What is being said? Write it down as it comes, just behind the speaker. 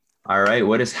All right,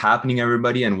 what is happening,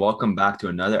 everybody, and welcome back to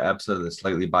another episode of the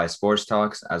Slightly Biased Sports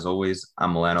Talks. As always,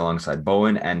 I'm Milan alongside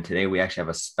Bowen, and today we actually have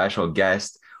a special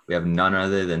guest. We have none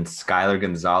other than Skylar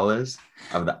Gonzalez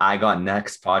of the I Got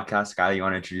Next podcast. Skylar, you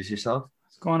want to introduce yourself?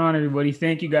 What's going on, everybody?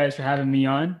 Thank you guys for having me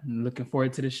on. I'm looking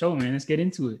forward to the show, man. Let's get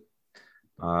into it.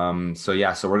 So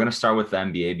we're gonna start with the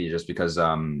NBA just because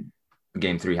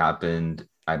game three happened,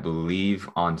 I believe,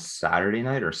 on Saturday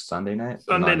night or Sunday night.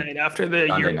 Sunday night after the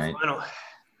Sunday Euro night. final.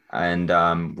 And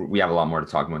we have a lot more to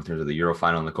talk about in terms of the Euro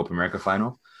final and the Copa America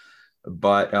final.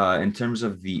 But in terms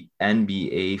of the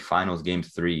NBA Finals Game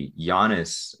 3,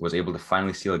 Giannis was able to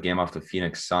finally steal a game off the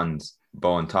Phoenix Suns.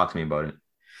 Bowen, talk to me about it.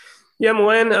 Yeah,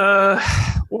 Milan.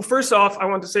 Well, first off, I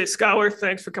want to say, Skylar,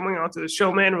 thanks for coming on to the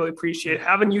show, man. Really appreciate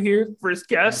having you here, first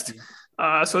guest.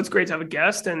 So it's great to have a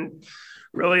guest and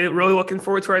really looking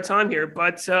forward to our time here.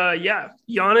 But yeah,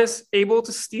 Giannis able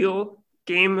to steal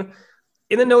game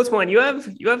in the notes, Milan. You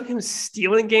have him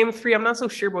stealing game 3. I'm not so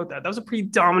sure about that. That was a pretty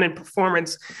dominant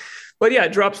performance. But yeah,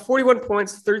 drops 41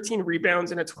 points, 13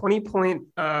 rebounds, and a 20-point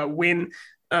win.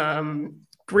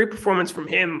 Great performance from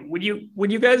him. Would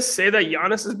you guys say that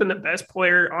Giannis has been the best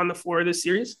player on the floor of this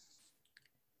series?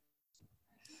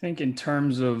 I think in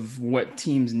terms of what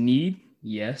teams need,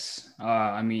 yes.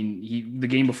 I mean, the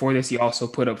game before this, he also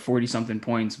put up 40-something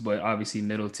points, but obviously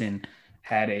Middleton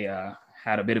had a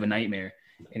bit of a nightmare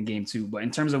in game 2. But in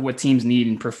terms of what teams need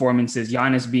in performances,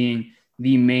 Giannis being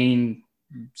the main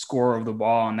scorer of the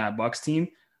ball on that Bucks team,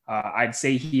 I'd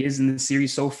say he is in the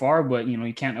series so far, but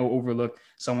you can't overlook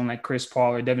someone like Chris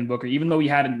Paul or Devin Booker. Even though he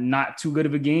had not too good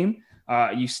of a game,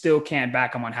 you still can't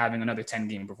back him on having another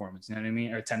 10-game performance. You know what I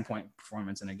mean? Or 10-point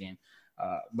performance in a game.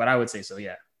 But I would say so,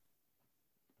 yeah.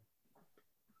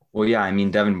 Well, yeah, I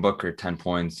mean, Devin Booker, 10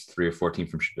 points, 3 of 14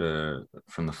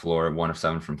 from the floor, 1 of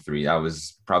 7 from 3. That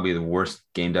was probably the worst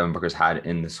game Devin Booker's had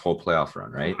in this whole playoff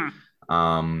run, right?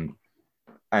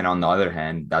 And on the other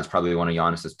hand, that's probably one of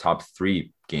Giannis's top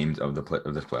 3 games of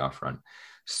this playoff run.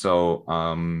 So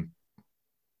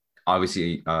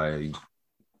obviously,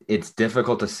 it's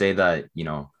difficult to say that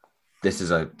this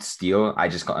is a steal. I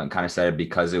just kind of said it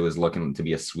because it was looking to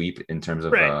be a sweep in terms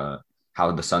of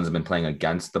how the Suns have been playing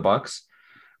against the Bucks.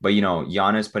 But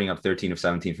Giannis putting up 13 of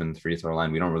 17 from the free throw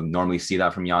line. We don't really normally see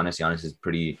that from Giannis. Giannis is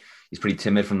pretty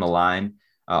timid from the line.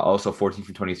 Also 14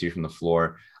 from 23 from the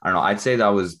floor. I don't know. I'd say that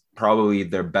was probably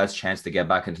their best chance to get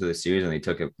back into the series, and they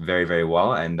took it very, very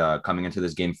well. And coming into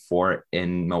this game 4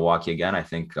 in Milwaukee again, I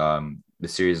think the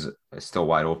series is still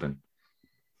wide open.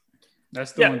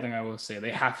 That's the one thing I will say. They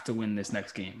have to win this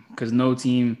next game because no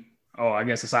team, I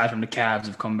guess aside from the Cavs,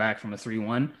 have come back from a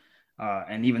 3-1.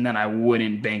 And even then, I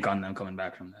wouldn't bank on them coming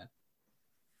back from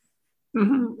that.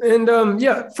 Mm-hmm.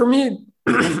 And for me,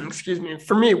 excuse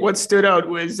me, what stood out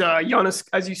was Giannis,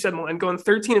 as you said, Milan, going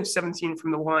 13 of 17 from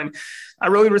the line. I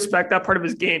really respect that part of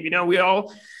his game.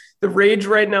 The rage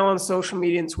right now on social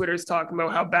media and Twitter is talking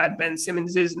about how bad Ben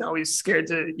Simmons is and how he's scared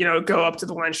to, go up to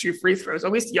the line, shoot free throws.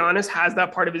 At least Giannis has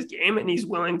that part of his game, and he's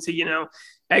willing to,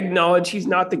 acknowledge he's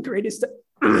not the greatest.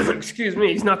 Excuse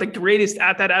me, he's not the greatest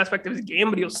at that aspect of his game,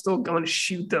 but he'll still go and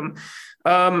shoot them.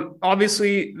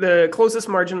 Obviously, the closest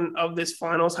margin of this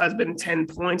finals has been 10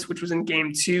 points, which was in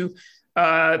game 2.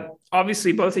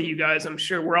 Obviously, both of you guys, I'm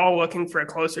sure we're all looking for a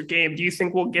closer game. Do you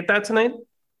think we'll get that tonight?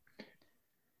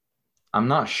 I'm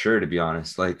not sure, to be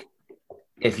honest. Like,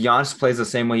 if Giannis plays the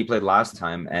same way he played last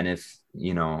time, and if,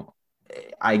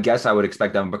 I guess I would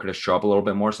expect Devin Booker to show up a little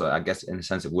bit more. So I guess in a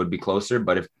sense it would be closer.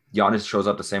 But if Giannis shows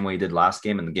up the same way he did last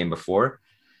game and the game before,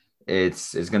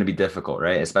 it's going to be difficult,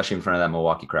 right? Especially in front of that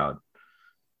Milwaukee crowd.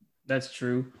 That's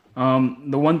true.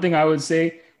 The one thing I would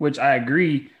say, which I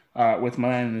agree with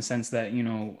Milan in the sense that,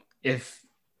 if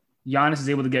Giannis is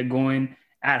able to get going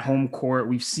at home court,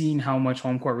 we've seen how much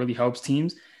home court really helps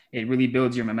teams. It really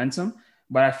builds your momentum.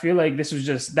 But I feel like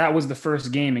that was the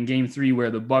first game in game 3 where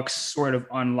the Bucks sort of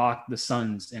unlocked the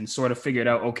Suns and sort of figured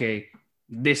out, okay,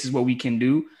 this is what we can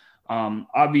do.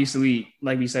 Obviously,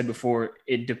 like we said before,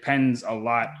 it depends a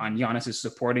lot on Giannis's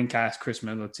supporting cast, Chris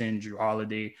Middleton, Drew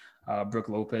Holiday, Brook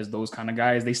Lopez, those kind of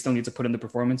guys. They still need to put in the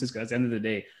performances because at the end of the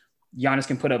day, Giannis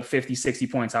can put up 50, 60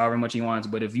 points, however much he wants.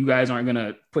 But if you guys aren't going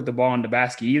to put the ball in the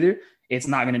basket either, it's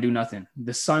not going to do nothing.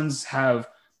 The Suns have,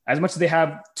 as much as they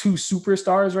have 2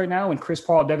 superstars right now, and Chris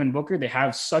Paul, Devin Booker, they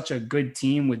have such a good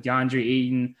team with DeAndre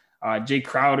Ayton, Jay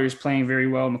Crowder's playing very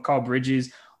well, Mikal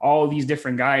Bridges, all these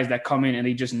different guys that come in and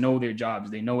they just know their jobs.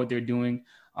 They know what they're doing.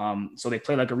 So they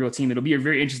play like a real team. It'll be a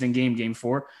very interesting game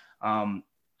 4.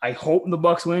 I hope the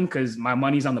Bucks win because my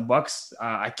money's on the Bucks.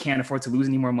 I can't afford to lose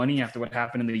any more money after what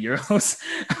happened in the Euros.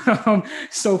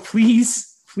 So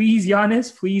please,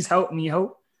 Giannis, please help me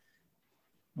hope.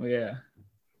 Oh, yeah.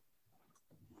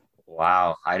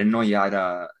 Wow, I didn't know you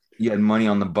had money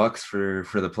on the Bucks for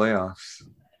the playoffs.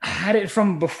 I had it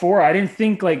from before. I didn't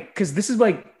think like because this is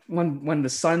like when the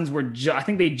Suns were I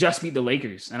think they just beat the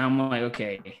Lakers, and I'm like,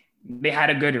 okay, they had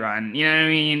a good run. You know what I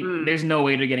mean? Hmm. There's no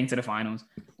way they're getting to the finals,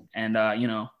 and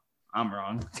I'm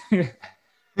wrong.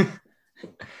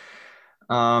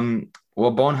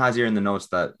 Well, Bone has here in the notes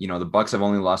that the Bucks have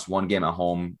only lost one game at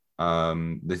home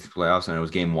this playoffs, and it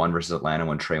was game one versus Atlanta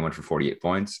when Trey went for 48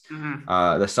 points.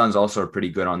 Mhm. The Suns also are pretty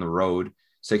good on the road,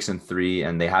 6-3,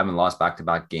 and they haven't lost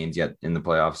back-to-back games yet in the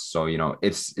playoffs. So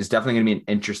it's definitely going to be an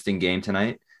interesting game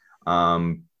tonight.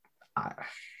 Um, I-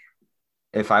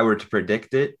 if I were to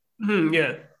predict it, Mhm,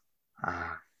 yeah.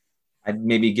 uh, I'd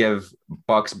maybe give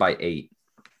Bucks by 8.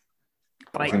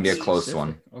 It's gonna be a close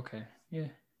one. Okay. Yeah.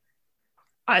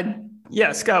 Yeah,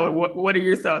 Skylar, what are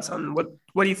your thoughts on what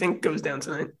do you think goes down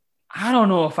tonight? I don't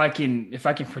know if I can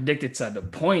predict it to the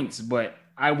points, but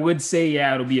I would say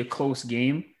yeah, it'll be a close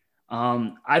game.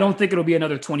 I don't think it'll be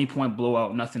another 20-point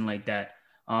blowout, nothing like that.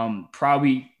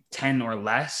 Probably 10 or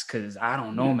less, because I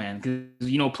don't know, man. Because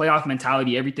playoff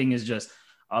mentality, everything is just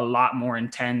a lot more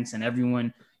intense, and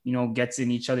everyone gets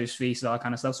in each other's face, all that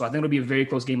kind of stuff. So I think it'll be a very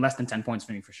close game, less than 10 points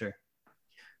for me for sure.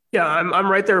 Yeah, I'm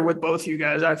right there with both you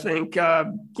guys. I think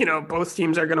both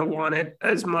teams are going to want it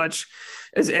as much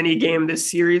as any game this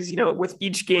series. With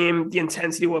each game, the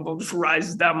intensity level just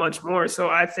rises that much more. So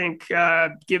I think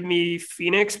give me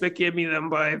Phoenix, but give me them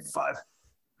by 5.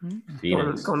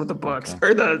 Phoenix. Going with the Bucks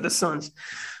Okay. or the Suns.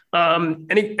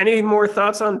 Any more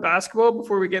thoughts on basketball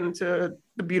before we get into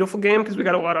the beautiful game? Because we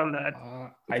got a lot on that.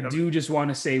 I do just want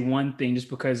to say one thing, just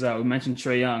because we mentioned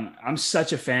Trae Young. I'm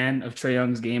such a fan of Trae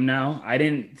Young's game now. I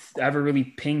didn't ever really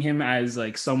ping him as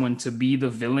like someone to be the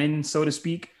villain, so to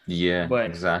speak. Yeah, But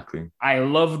exactly. I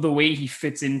love the way he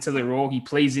fits into the role. He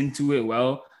plays into it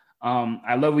well.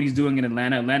 I love what he's doing in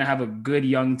Atlanta. Atlanta have a good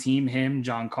young team. Him,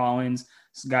 John Collins,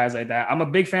 guys like that. I'm a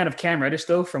big fan of Cam Reddish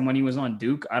though, from when he was on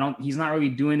Duke. He's not really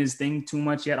doing his thing too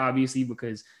much yet, obviously,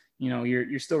 because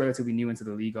you're still relatively new into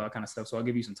the league, all that kind of stuff. So I'll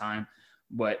give you some time.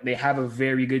 But they have a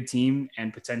very good team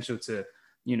and potential to,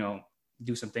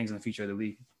 do some things in the future of the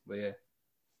league. But yeah.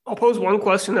 I'll pose one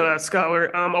question to that,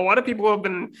 Skylar. A lot of people have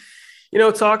been,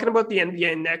 talking about the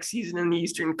NBA next season in the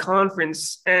Eastern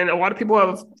Conference, and a lot of people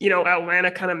have,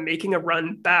 Atlanta kind of making a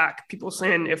run back. People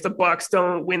saying if the Bucks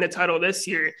don't win the title this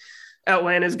year,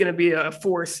 Atlanta is going to be a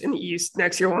force in the East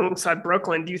next year alongside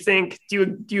Brooklyn. Do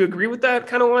you agree with that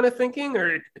kind of line of thinking,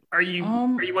 or are you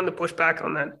one to push back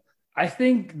on that? I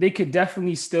think they could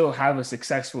definitely still have a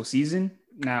successful season.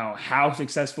 Now, how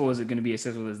successful is it going to be as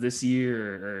successful as this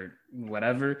year or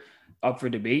whatever, up for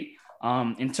debate.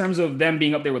 In terms of them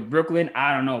being up there with Brooklyn,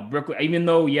 I don't know. Brooklyn, even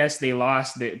though yes, they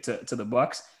lost to the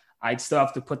Bucks, I'd still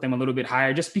have to put them a little bit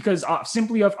higher, just because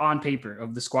simply of on paper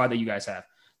of the squad that you guys have.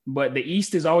 But the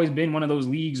East has always been one of those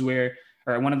leagues or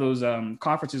one of those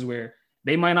conferences where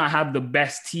they might not have the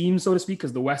best team, so to speak,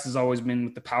 because the West has always been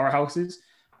with the powerhouses.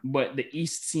 But the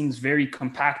East seems very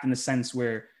compact in the sense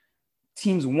where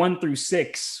teams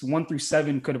 1-6,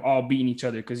 1-7 could have all beaten each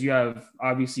other, because you have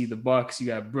obviously the Bucks,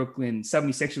 you have Brooklyn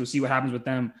 76ers. We'll see what happens with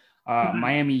them.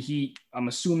 Miami Heat, I'm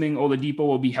assuming Oladipo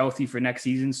will be healthy for next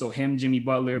season. So him, Jimmy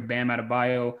Butler, Bam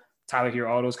Adebayo, Tyler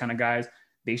Hero, all those kind of guys,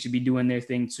 they should be doing their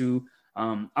thing too.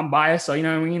 I'm biased, so you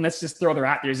know what I mean? Let's just throw the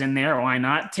Raptors in there. Why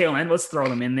not? Tail end, let's throw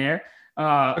them in there.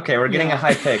 Okay, we're getting a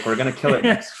high pick. We're gonna kill it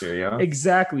next year, yo.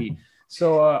 Exactly.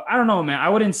 So I don't know, man. I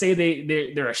wouldn't say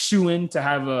they're a shoo-in to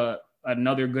have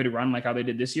another good run like how they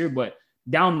did this year, but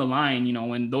down the line,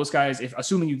 when those guys, if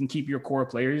assuming you can keep your core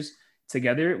players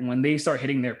together, when they start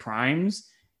hitting their primes,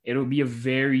 it'll be a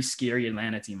very scary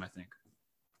Atlanta team, I think.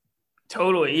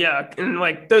 Totally, yeah. And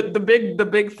like the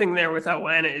big thing there with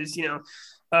Atlanta is,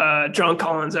 John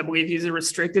Collins, I believe he's a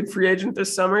restricted free agent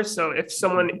this summer. So if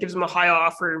someone gives him a high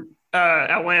offer,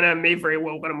 Atlanta may very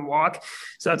well let him walk.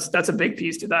 So that's a big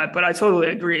piece to that. But I totally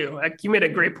agree. Like you made a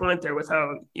great point there with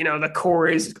how, the core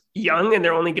is young and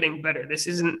they're only getting better. This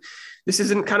isn't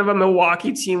kind of a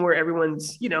Milwaukee team where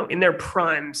everyone's, in their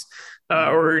primes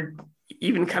or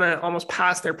even kind of almost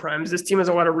past their primes. This team has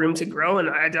a lot of room to grow. And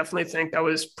I definitely think that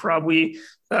was probably,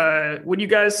 would you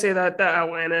guys say that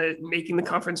Atlanta making the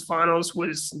conference finals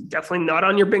was definitely not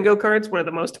on your bingo cards? One of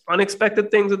the most unexpected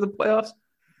things of the playoffs?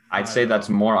 I'd say that's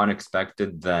more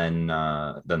unexpected than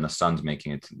the Suns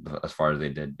making it as far as they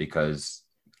did, because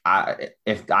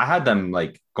if I had them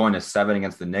like going to 7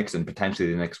 against the Knicks and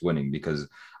potentially the Knicks winning, because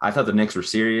I thought the Knicks were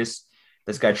serious.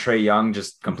 This guy Trae Young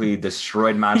just completely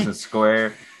destroyed Madison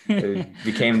Square.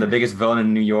 Became the biggest villain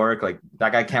in New York. Like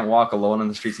that guy can't walk alone on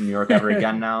the streets of New York ever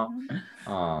again now.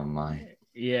 Oh my.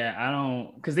 Yeah, I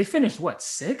don't, because they finished what,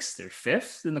 6th or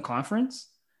 5th in the conference.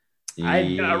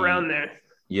 Around there.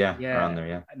 Yeah, Yeah, around there.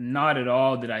 Yeah. not at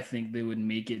all did I think they would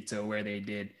make it to where they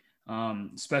did.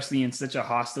 Especially in such a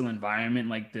hostile environment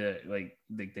like the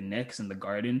Knicks and the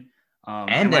Garden.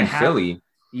 And then Philly.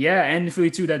 Yeah, and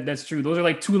Philly too. That's true. Those are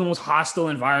like two of the most hostile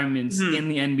environments Mhm. in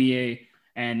the NBA.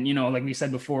 And like we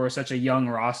said before, such a young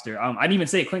roster. I'd even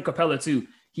say Clint Capella too.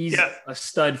 He's a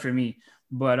stud for me.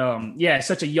 But it's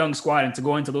such a young squad, and to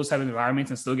go into those type of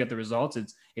environments and still get the results,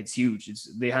 it's huge.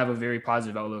 They have a very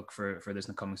positive outlook for this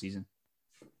coming season.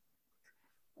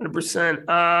 100%.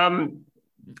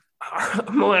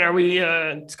 Milan, are we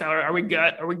Skylar?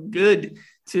 Are we good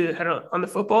to head on the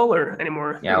football or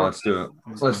anymore? Yeah, let's do it.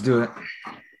 Let's do it.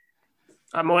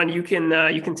 Milan, you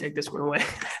can take this one away.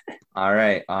 All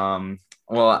right.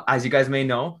 Well, as you guys may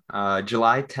know,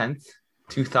 July 10th,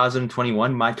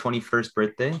 2021, my 21st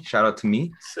birthday. Shout out to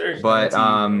me. Sir. But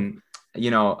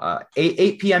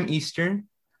 8 p.m. Eastern,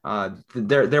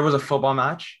 there was a football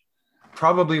match,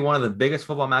 probably one of the biggest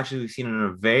football matches we've seen in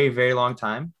a very, very long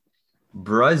time.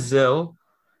 Brazil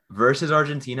versus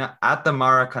Argentina at the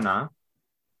Maracanã.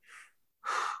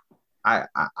 I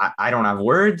don't have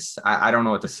words. I don't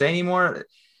know what to say anymore.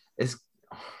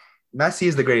 Messi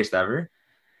is the greatest ever.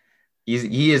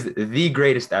 He is the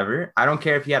greatest ever. I don't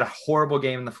care if he had a horrible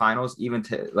game in the finals, even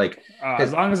to like.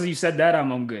 As long as you said that,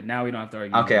 I'm good. Now we don't have to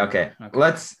argue. Okay.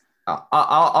 Let's.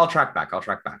 I'll track back.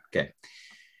 Okay.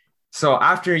 So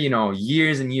after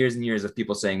years and years and years of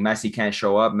people saying Messi can't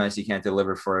show up, Messi can't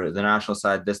deliver for the national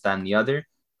side, this, that, and the other,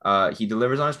 he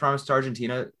delivers on his promise to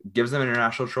Argentina, gives them an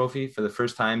international trophy for the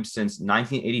first time since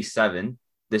 1987.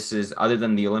 This is other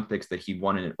than the Olympics that he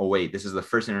won in 2008. This is the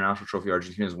first international trophy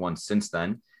Argentina has won since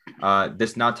then.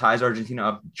 This now ties Argentina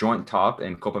up joint top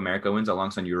in Copa America wins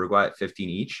alongside Uruguay at 15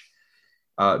 each,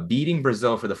 beating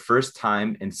Brazil for the first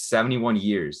time in 71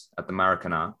 years at the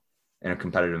Maracanã in a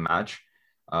competitive match.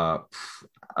 And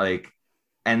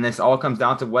this all comes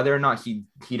down to whether or not he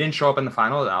didn't show up in the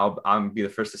final. I'll be the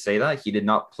first to say that he did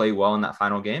not play well in that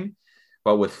final game,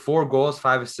 but with 4 goals,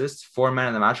 5 assists, 4 man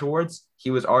of the match awards,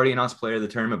 he was already announced player of the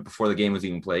tournament before the game was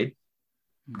even played.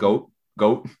 Goat.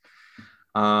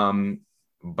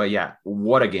 But yeah,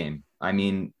 what a game. I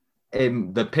mean,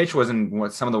 the pitch was in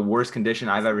some of the worst condition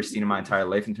I've ever seen in my entire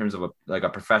life in terms of a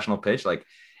professional pitch. Like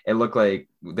it looked like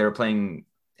they were playing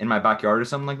in my backyard or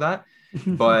something like that.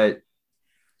 But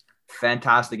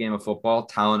fantastic game of football,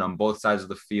 talent on both sides of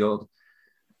the field.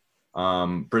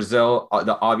 Brazil,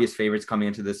 the obvious favorites coming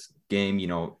into this game,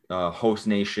 host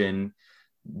nation,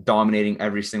 dominating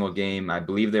every single game. I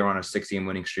believe they were on a 6-game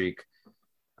winning streak.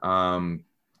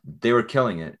 They were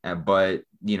killing it, but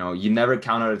you never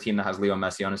count out a team that has Leo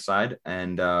Messi on his side.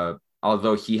 And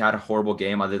although he had a horrible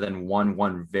game, other than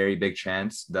one very big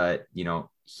chance that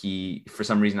he, for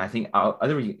some reason, I think I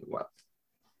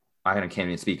can't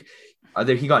even speak.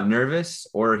 Either he got nervous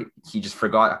or he just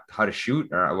forgot how to shoot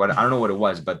or what. I don't know what it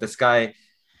was, but this guy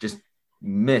just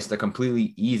missed a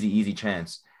completely easy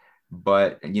chance.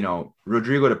 But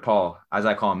Rodrigo de Paul, as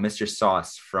I call him, Mr.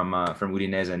 Sauce from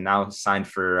Udinese, now signed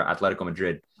for Atletico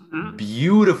Madrid. Mm-hmm.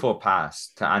 Beautiful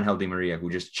pass to Angel Di Maria, who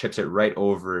just chips it right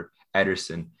over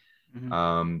Ederson.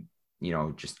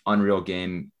 Mm-hmm. Just unreal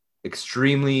game.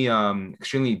 Extremely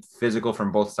physical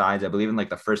from both sides. I believe in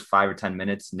like the first 5 or 10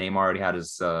 minutes, Neymar already had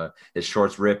his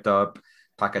shorts ripped up.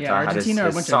 Paquetá had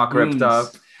his sock ripped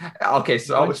up. Okay,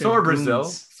 so are Brazil.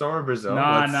 So are Brazil.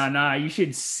 Nah. You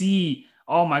should see.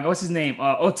 Oh my God, what's his name?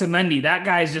 Otamendi. That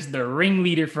guy is just the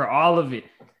ringleader for all of it.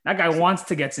 That guy wants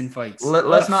to get in fights.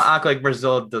 Let's not act like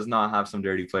Brazil does not have some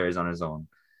dirty players on his own.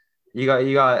 You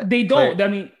got. They don't. I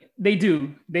mean, they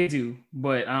do.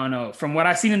 But I don't know. From what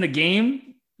I've seen in the game.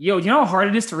 Yo, you know how hard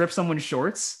it is to rip someone's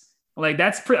shorts? Like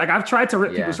that's pretty. Like I've tried to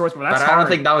rip people's shorts, but that's hard. I don't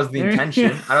think that was the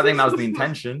intention.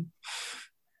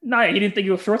 No, he didn't think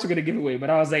your shorts were gonna give away. But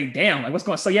I was like, damn, like what's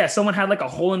going on? So yeah, someone had like a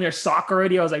hole in their sock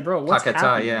already. I was like, bro, what's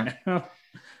happening? Yeah.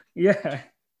 Yeah.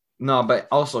 No, but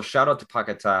also shout out to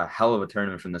Paquetá. Hell of a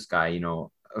tournament from this guy.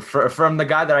 From the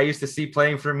guy that I used to see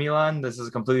playing for Milan, this is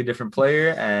a completely different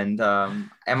player. And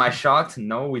am I shocked?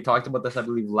 No, we talked about this, I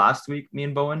believe, last week, me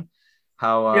and Bowen.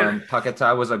 How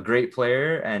Paquetá was a great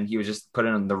player and he was just put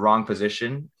in the wrong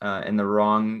position, in the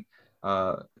wrong,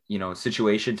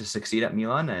 situation to succeed at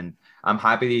Milan. And I'm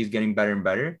happy that he's getting better and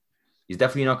better. He's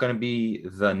definitely not going to be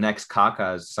the next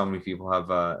Kaká, as so many people have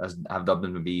dubbed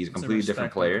him to be. He's a completely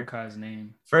different player. Kaká's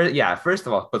name. First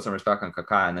of all, put some respect on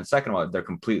Kaká, and then second of all, they're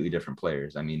completely different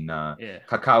players. I mean,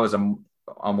 Kaká was a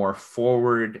more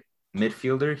forward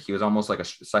midfielder. He was almost like a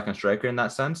second striker in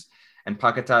that sense, and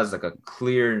Paquetá is like a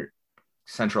clear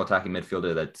central attacking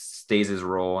midfielder that stays his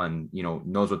role and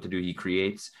knows what to do. He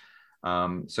creates.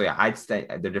 I'd say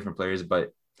they're different players,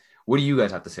 but What do you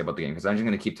guys have to say about the game? Because I'm just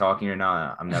gonna keep talking right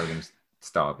now. I'm never gonna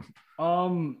stop.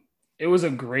 It was a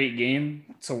great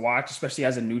game to watch, especially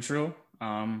as a neutral.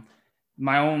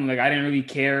 My own, like, I didn't really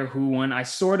care who won. I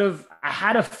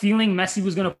had a feeling Messi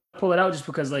was gonna pull it out just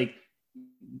because, like,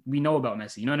 we know about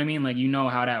Messi. You know what I mean? Like, you know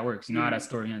how that works. You know how that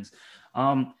story ends.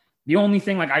 The only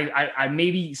thing, like, I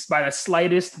maybe by the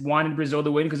slightest wanted Brazil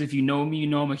to win because if you know me, you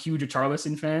know I'm a huge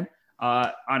Richarlison fan.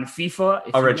 On FIFA,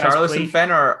 a Richarlison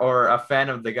fan or a fan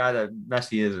of the guy that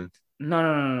Messi isn't?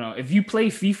 No. If you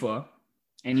play FIFA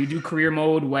and you do career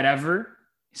mode, whatever,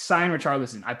 sign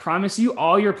Richarlison. I promise you,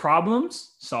 all your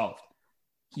problems solved.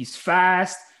 He's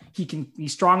fast.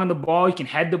 He's strong on the ball. He can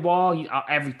head the ball.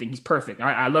 Everything. He's perfect.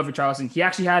 I love Richarlison. He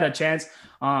actually had a chance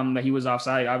that he was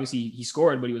offside. Obviously, he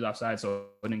scored, but he was offside, so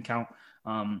it didn't count.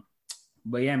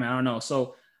 But yeah, man, I don't know.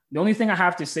 So the only thing I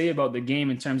have to say about the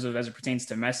game in terms of as it pertains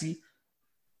to Messi,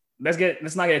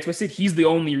 let's not get it twisted. He's the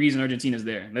only reason Argentina's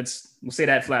there. We'll say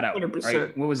that flat out. 100%.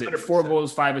 Right? What was it? 100%. 4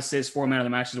 goals, 5 assists, 4 man of the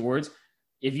match awards.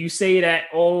 If you say that,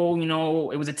 it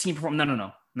was a team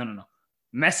performance. No.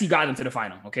 Messi got them to the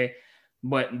final, okay?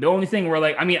 But the only thing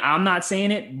I'm not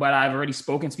saying it, but I've already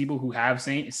spoken to people who have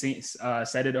said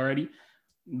it already.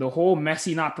 The whole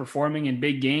Messi not performing in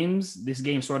big games, this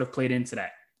game sort of played into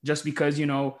that. Just because,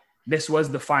 this was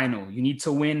the final. You need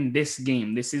to win this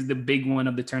game. This is the big one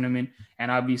of the tournament. And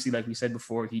obviously, like we said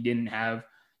before, he didn't have,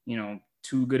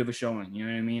 too good of a showing. You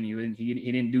know what I mean?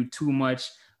 He didn't do too much,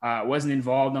 wasn't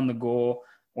involved on the goal,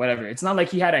 whatever. It's not like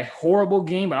he had a horrible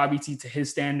game, but obviously to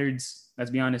his standards, let's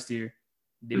be honest here,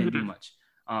 didn't do much.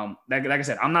 Like I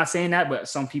said, I'm not saying that, but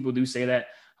some people do say that,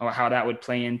 or how that would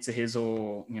play into his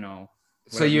whole,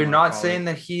 So you're not saying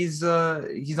that he's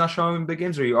not showing in big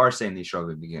games, or you are saying he's showing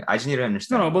in big games? I just need to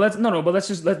understand. But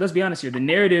let's be honest here. The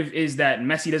narrative is that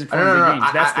Messi doesn't perform in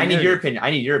big games. I need your opinion. I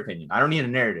need your opinion. I don't need a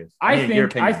narrative. I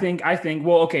think.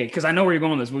 Well, okay, because I know where you're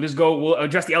going with this. We'll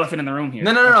address the elephant in the room here.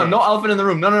 No, elephant in the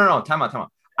room. No. Time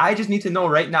out. I just need to know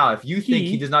right now if you think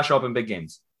he does not show up in big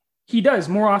games. He does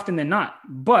more often than not,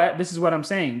 but this is what I'm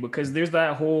saying, because there's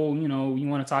that whole, you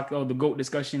want to talk about the GOAT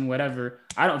discussion, whatever.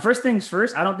 First things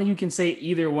first, I don't think you can say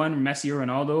either one, Messi or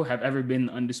Ronaldo, have ever been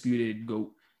the undisputed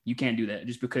GOAT. You can't do that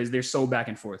just because they're so back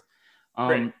and forth.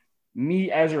 Right. Me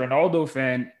as a Ronaldo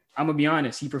fan, I'm gonna be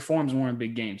honest, he performs more in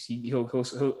big games. He'll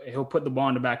put the ball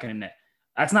in the back of the net.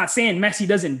 That's not saying Messi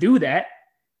doesn't do that,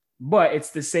 but it's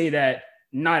to say that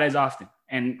not as often,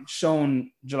 and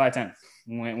shown July 10th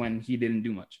when he didn't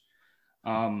do much.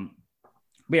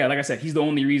 But yeah, like I said, he's the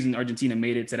only reason Argentina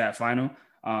made it to that final.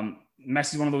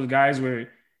 Messi's one of those guys where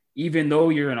even though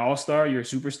you're an all-star, you're a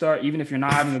superstar, even if you're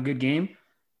not having a good game,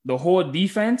 the whole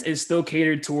defense is still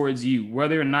catered towards you,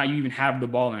 whether or not you even have the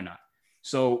ball or not.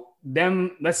 So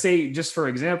let's say, just for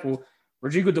example,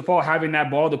 Rodrigo De Paul having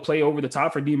that ball to play over the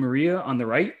top for Di Maria on the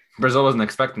right. Brazil wasn't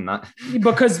expecting that.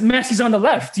 Because Messi's on the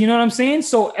left, you know what I'm saying?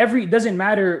 So it doesn't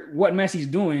matter what Messi's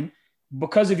doing.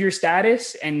 Because of your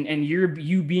status and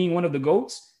you being one of the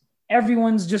GOATs,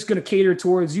 everyone's just going to cater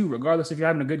towards you, regardless if you're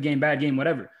having a good game, bad game,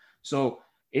 whatever. So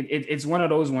it's one of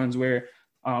those ones where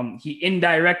he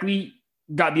indirectly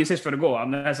got the assist for the goal.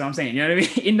 That's what I'm saying. You know what I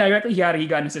mean? Indirectly, he got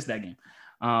an assist that game.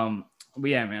 But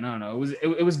yeah, man, I don't know.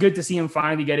 It was good to see him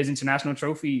finally get his international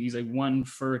trophy. He's like 1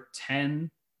 for 10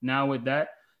 now with that.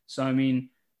 So, I mean,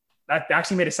 that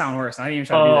actually made it sound worse. I didn't even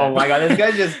try to do that. Oh my God, this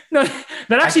guy just no,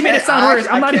 that actually made it sound worse.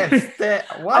 I'm not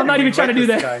even trying to do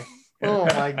that. Guy? Oh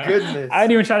my goodness. I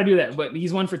didn't even try to do that, but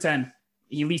he's 1 for 10. At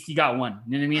least he got one.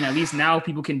 You know what I mean? At least now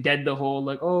people can dead the whole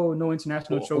no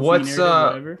international trophy.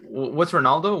 What's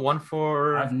Ronaldo? 1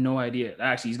 for? I have no idea.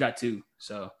 Actually, he's got 2.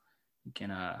 So you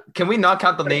can. Can we not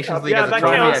count the Nations League as a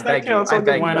trophy? I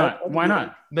beg you. Why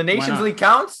not? The Nations League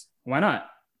counts? Why not?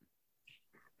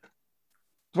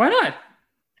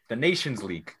 The Nations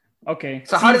League. Okay.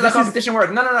 So how does that competition work?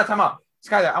 No, time out.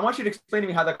 Skylar, I want you to explain to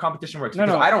me how that competition works.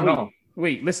 No, I don't know.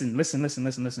 Wait, listen.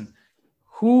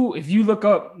 Who, if you look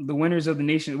up the winners of the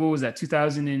nation, what was that,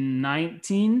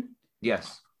 2019?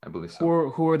 Yes, I believe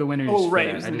so. Who are the winners? Oh,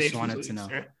 right. I just wanted to know.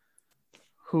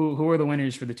 Who are the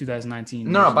winners for the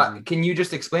 2019? No, but can you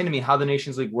just explain to me how the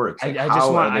Nations League works?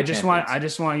 I just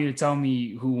want you to tell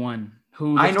me who won.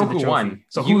 I know who won.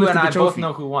 So you and I both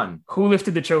know who won. Who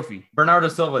lifted the trophy? Bernardo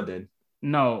Silva did.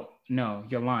 No,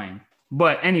 you're lying.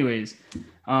 But anyways,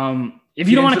 if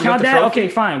you don't want to count that, okay,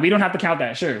 fine. We don't have to count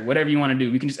that. Sure, whatever you want to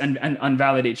do. We can just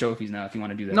unvalidate trophies now if you want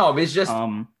to do that. No, but it's just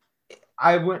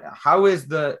how is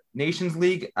the Nations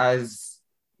League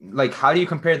how do you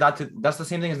compare that to? That's the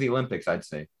same thing as the Olympics, I'd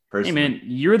say. Personally. Hey man,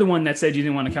 you're the one that said you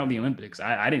didn't want to count the Olympics.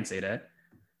 I didn't say that.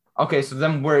 Okay, so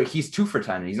then he's 2 for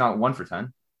 10. He's not 1 for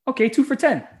 10. Okay, 2 for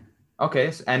 10.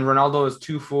 Okay, and Ronaldo is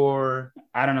 2-4.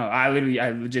 I don't know. I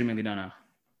legitimately don't know.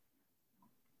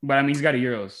 But I mean, he's got a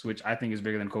Euros, which I think is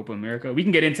bigger than Copa America. We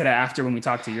can get into that after when we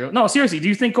talk to Euros. No, seriously, do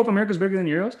you think Copa America is bigger than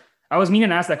Euros? I was meaning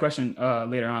to ask that question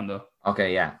later on, though.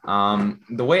 Okay, yeah.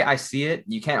 The way I see it,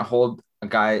 you can't hold a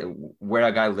guy where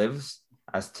a guy lives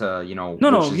as to,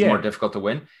 which is more difficult to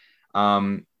win.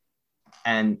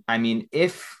 And I mean,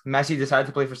 if Messi decided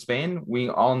to play for Spain, we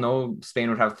all know Spain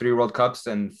would have 3 World Cups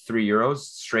and 3 Euros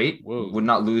straight. Whoa. Would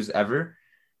not lose ever.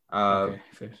 I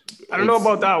don't know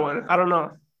about that one. I don't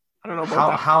know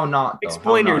about that. How not? Though?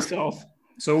 Explain how yourself.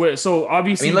 So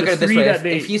obviously, I mean, look at it this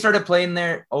way. If he started playing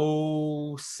there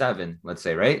 07, let's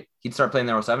say, right? He'd start playing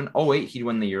there 07. 08, he'd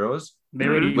win the Euros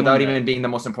without even being the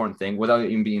most important thing, without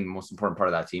even being the most important part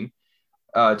of that team.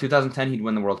 2010, he'd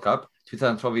win the World Cup.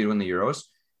 2012, he'd win the Euros.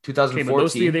 2014, but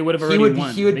those 3 they would have already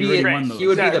won. He would be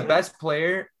the best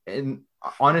player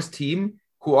on his team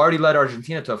who already led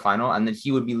Argentina to a final, and then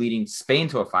he would be leading Spain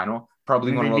to a final,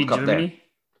 probably won a World Cup there.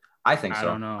 I think so. I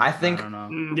don't know. I think I don't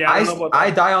know. Yeah, I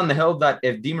die on the hill that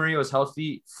if Di Maria was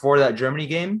healthy for that Germany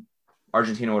game,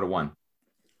 Argentina would have won.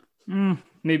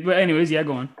 Maybe, but anyways, yeah,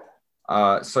 go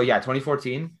on. So yeah,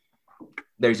 2014,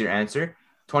 there's your answer.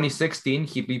 2016,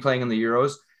 he'd be playing in the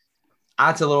Euros.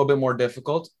 That's a little bit more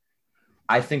difficult.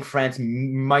 I think France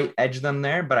might edge them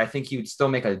there, but I think he would still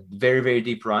make a very, very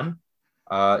deep run.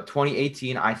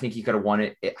 2018, I think he could have won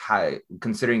it,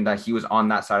 considering that he was on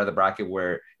that side of the bracket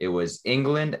where it was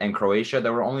England and Croatia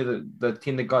that were only the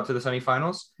team that got to the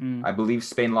semifinals. I believe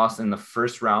Spain lost in the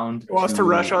first round. Lost to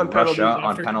Russia on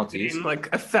penalties. Like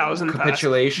 1,000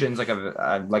 capitulations, like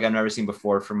I've never seen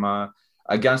before from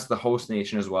against the host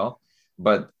nation as well.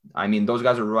 But I mean, those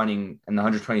guys are running in the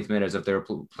 120th minute as if they were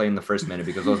playing the first minute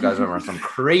because those guys are on some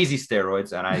crazy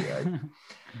steroids. And I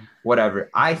whatever.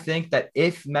 I think that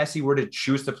if Messi were to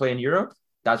choose to play in Europe,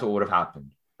 that's what would have happened,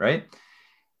 right?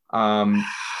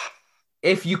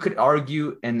 If you could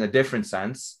argue in a different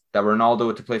sense that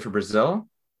Ronaldo to play for Brazil,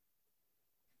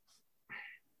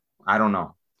 I don't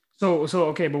know. So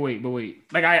okay, but wait.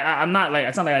 Like I'm not like,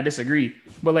 it's not like I disagree,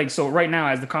 but like, so right now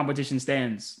as the competition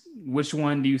stands, which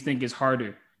one do you think is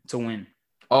harder to win?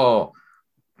 Oh,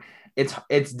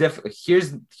 it's difficult.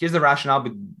 Here's the rationale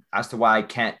as to why I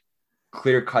can't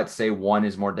clear cut say one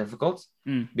is more difficult,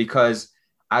 because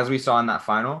as we saw in that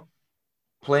final,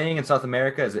 playing in South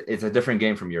America is a different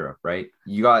game from Europe, right?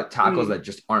 You got tackles that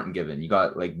just aren't given. You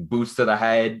got like boots to the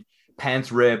head,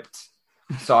 pants ripped,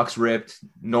 socks ripped,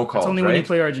 no calls. It's only right? when you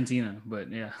play Argentina, but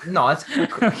yeah. No, that's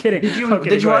I'm kidding. Did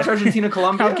you watch Argentina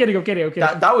Colombia? I'm kidding.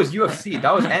 That was UFC.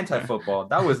 That was anti-football.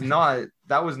 That was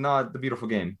not the beautiful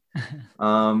game.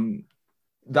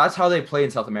 That's how they play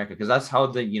in South America, because that's how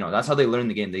they learn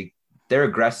the game. They're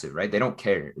aggressive, right? They don't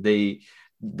care. They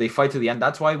fight to the end.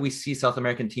 That's why we see South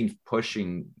American teams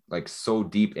pushing like so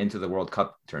deep into the World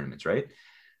Cup tournaments, right?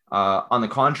 On the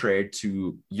contrary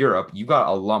to Europe, you got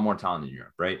a lot more talent in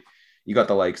Europe, right? You got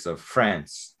the likes of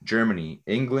France, Germany,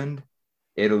 England,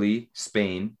 Italy,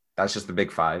 Spain. That's just the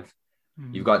big 5.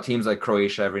 You've got teams like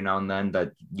Croatia every now and then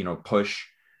that, push.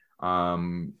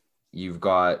 You've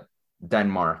got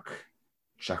Denmark,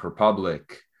 Czech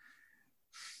Republic,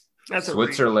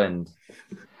 Switzerland.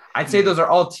 I'd say those are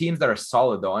all teams that are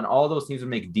solid, though, and all those teams would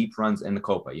make deep runs in the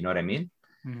Copa. You know what I mean?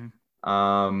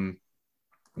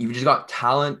 You've just got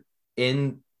talent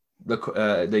in the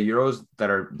Euros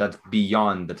that's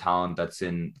beyond the talent that's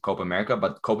in Copa America,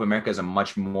 but Copa America is a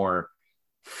much more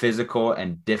physical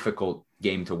and difficult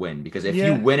game to win, because if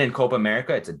you win in Copa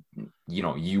America, it's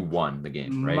you won the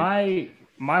game, right?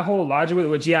 My whole logic with it,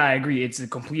 which I agree, it's a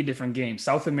completely different game.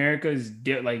 South America is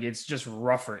it's just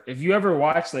rougher. If you ever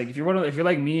watch, like, if you're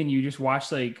like me and you just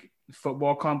watch like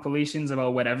football compilations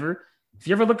about whatever, if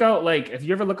you ever look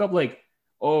up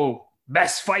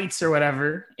best fights or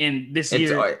whatever in this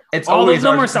year, it's all of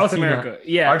them are South America.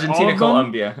 Yeah, Argentina,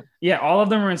 Colombia. Yeah, all of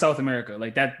them are in South America.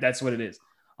 Like that's what it is.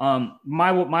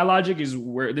 My logic is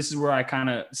where I kind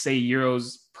of say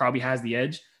Euros probably has the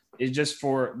edge. Is just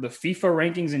for the FIFA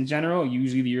rankings in general.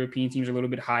 Usually the European teams are a little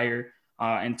bit higher.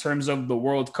 In terms of the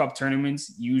World Cup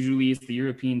tournaments, usually it's the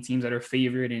European teams that are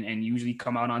favored and usually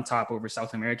come out on top over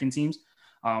South American teams.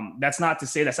 That's not to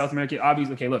say that South American,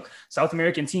 obviously, okay, look, South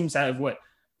American teams have what?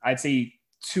 I'd say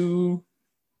 2-3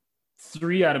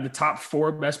 out of the top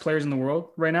 4 best players in the world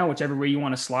right now, whichever way you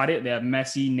want to slot it. They have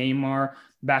Messi, Neymar,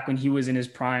 back when he was in his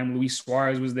prime. Luis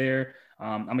Suarez was there.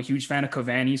 I'm a huge fan of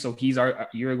Cavani, so he's our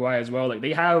Uruguay as well. Like,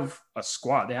 they have a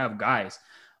squad, they have guys.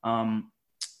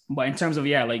 But in terms of,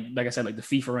 like I said, like the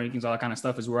FIFA rankings, all that kind of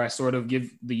stuff is where I sort of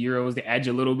give the Euros the edge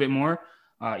a little bit more.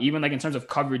 Even like in terms of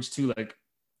coverage too, like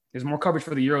there's more coverage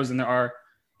for the Euros than there are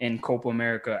in Copa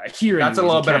America here. That's a anyways,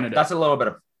 little in bit. Canada. That's a little bit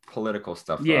of political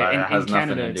stuff. Though. Yeah, That has in nothing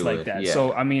Canada, to it's do like with, that. Yeah.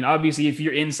 So, I mean, obviously, if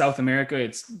you're in South America,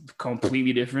 it's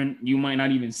completely different. You might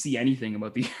not even see anything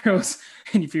about the Euros,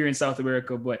 and if you're in South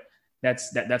America, but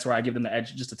that's where I give them the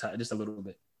edge just a little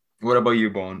bit. What about you,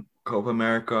 Bone? Copa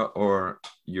America or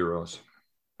Euros?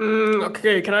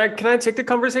 Okay, can I take the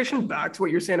conversation back to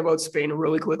what you're saying about Spain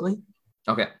really quickly?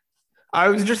 Okay. I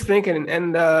was just thinking,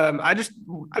 and I just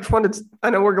wanted to, I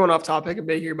know we're going off topic a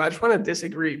bit here, but I just want to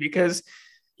disagree because,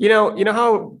 you know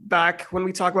how back when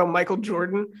we talk about Michael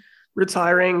Jordan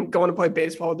retiring, going to play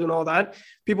baseball, doing all that,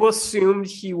 people assumed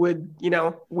he would,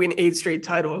 win 8 straight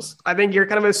titles. I think you're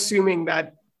kind of assuming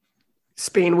that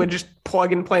Spain would just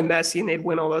plug and play Messi and they'd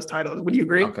win all those titles. Would you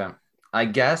agree? Okay. I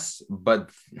guess, but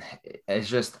it's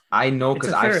just I know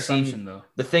because I've seen. Though.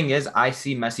 The thing is, I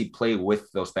see Messi play with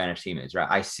those Spanish teammates, right?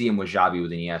 I see him with Xavi,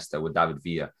 with Iniesta, with David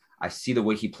Villa. I see the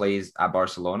way he plays at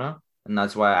Barcelona, and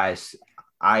that's why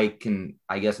I can,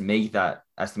 I guess, make that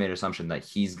estimated assumption that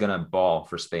he's gonna ball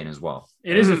for Spain as well.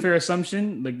 It is a fair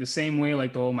assumption, like the same way,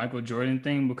 like the whole Michael Jordan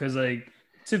thing, because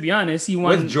to be honest, he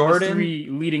won with Jordan, the 3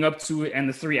 leading up to it and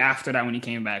the 3 after that when he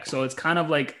came back. So it's kind of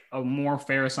like a more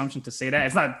fair assumption to say that.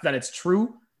 It's not that it's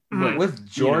true. But, with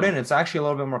Jordan, it's actually a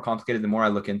little bit more complicated the more I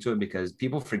look into it because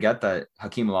people forget that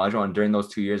Hakeem Olajuwon during those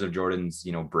 2 years of Jordan's,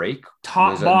 break,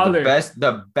 top baller,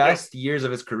 the best years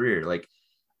of his career. Like,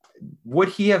 would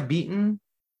he have beaten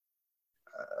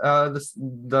the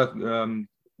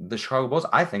Chicago Bulls?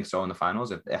 I think so in the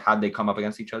finals if had they come up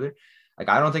against each other. Like,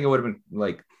 I don't think it would have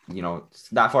been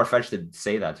that far-fetched to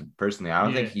say that personally. I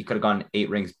don't think he could have gotten 8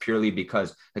 rings purely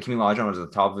because Hakeem Olajuwon was at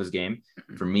the top of his game.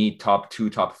 For me, top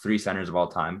 2, top 3 centers of all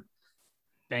time.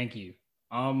 Thank you.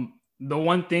 The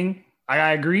one thing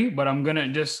I agree, but I'm gonna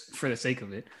just for the sake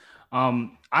of it.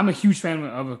 I'm a huge fan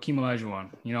of Hakeem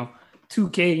Olajuwon.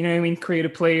 2K, you know what I mean?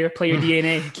 Creative player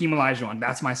DNA, Hakeem Olajuwon.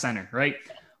 That's my center, right?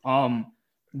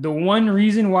 The one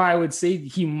reason why I would say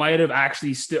he might have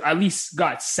actually still at least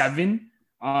got 7,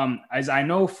 as I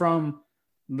know from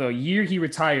the year he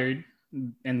retired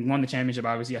and won the championship,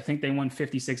 obviously, I think they won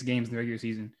 56 games in the regular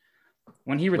season.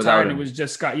 When he retired, it was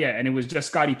just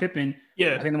Scottie Pippen.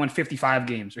 Yeah, I think they won 55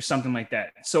 games or something like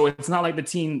that. So it's not like the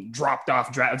team dropped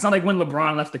off draft. It's not like when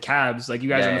LeBron left the Cavs, like you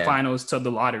guys are in the finals to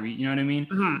the lottery. You know what I mean?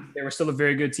 Mm-hmm. They were still a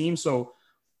very good team. So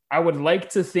I would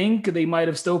like to think they might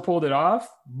have still pulled it off.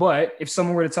 But if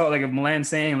someone were to tell, like if Milan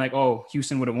saying like, oh,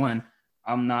 Houston would have won,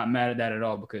 I'm not mad at that at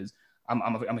all because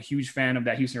I'm a huge fan of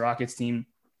that Houston Rockets team.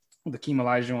 The Hakeem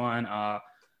Olajuwon,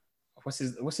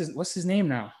 what's his name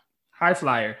now? High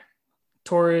flyer.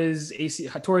 Torres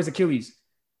Achilles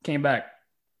came back.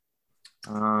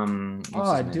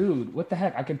 Dude, what the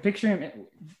heck? I can picture him.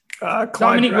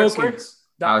 Dominique Wilkins.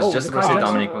 I was just about to say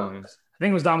Dominique Wilkins. I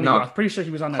think it was Dominique. No, I'm pretty sure he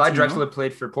was on that Clyde team. Drexler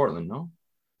played for Portland, no?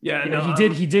 Yeah,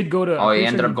 he did go to. Oh, he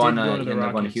ended up going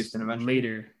to Houston eventually.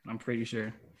 Later, I'm pretty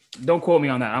sure. Don't quote me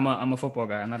on that. I'm a football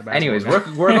guy. I'm not a basketball Anyways,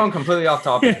 guy. we're going completely off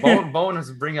topic. Bone is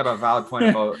bringing up a valid point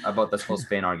about this whole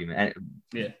Spain argument.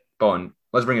 Bone,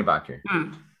 let's bring it back here.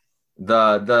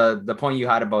 The point you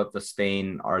had about the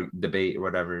Spain debate or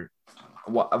whatever,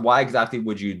 why exactly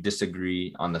would you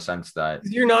disagree on the sense that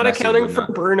you're not accounting for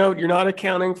burnout, you're not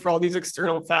accounting for all these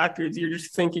external factors, you're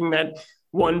just thinking that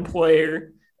one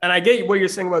player, and I get what you're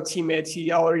saying about teammates,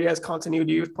 he already has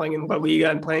continuity with playing in La Liga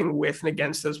and playing with and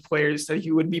against those players that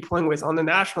he would be playing with on the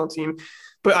national team,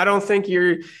 but I don't think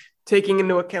you're taking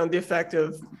into account the effect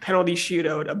of penalty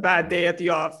shootout, a bad day at the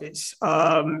office,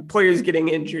 players getting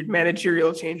injured,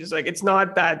 managerial changes. Like, it's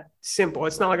not that simple.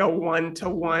 It's not like a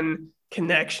one-to-one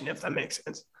connection, if that makes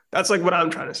sense. That's like what I'm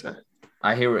trying to say.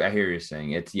 I hear what you're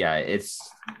saying. It's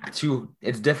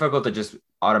difficult to just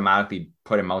automatically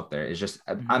put him out there. It's just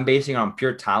I'm basing it on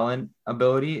pure talent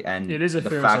ability, and it is a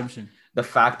fair assumption. The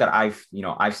fact that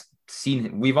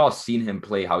we've all seen him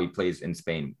play how he plays in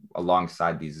Spain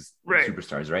alongside these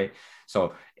superstars, right?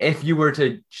 So if you were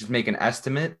to just make an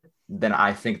estimate, then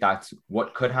I think that's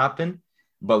what could happen.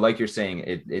 But like you're saying,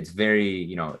 it's very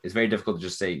difficult to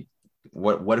just say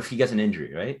what if he gets an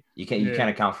injury, right? You can't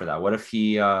account for that. What if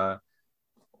he that's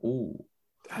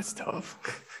tough.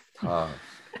 Do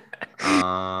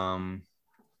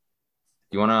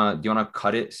you wanna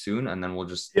cut it soon and then we'll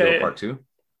just do part 2?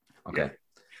 Okay.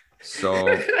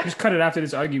 So just cut it after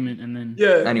this argument and then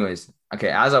anyways, okay,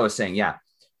 as I was saying,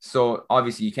 so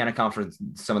obviously you can't account for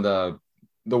some of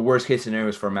the worst case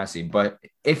scenarios for Messi, but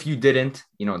if you didn't,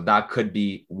 that could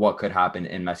be what could happen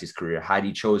in Messi's career had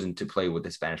he chosen to play with the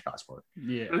Spanish passport.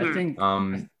 I think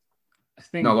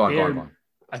no, go on.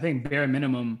 I think bare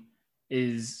minimum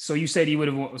is, so you said he would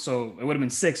have, so it would have been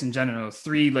 6 in general,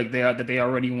 3 like they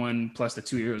already won plus the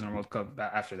 2 years in the World Cup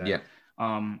after that.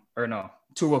 or no,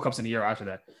 2 World Cups in a year after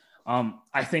that.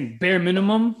 I think bare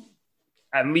minimum,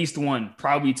 at least 1,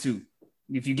 probably 2.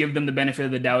 If you give them the benefit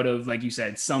of the doubt of, like you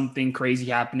said, something crazy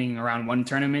happening around one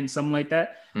tournament, something like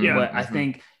that. Yeah. But I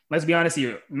think, let's be honest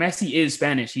here, Messi is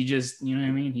Spanish. He just, you know what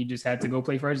I mean? He just had to go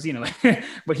play for Argentina.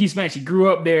 But he's Spanish. He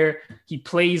grew up there. He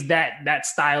plays that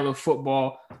style of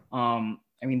football. I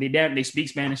mean, they speak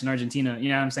Spanish in Argentina. You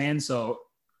know what I'm saying? So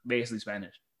basically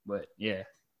Spanish. But yeah.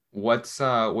 What's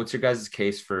your guys'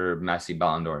 case for Messi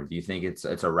Ballon d'Or? Do you think it's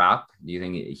a wrap? Do you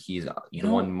think he's the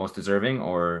one most deserving?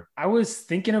 Or I was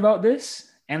thinking about this,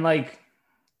 and like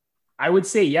I would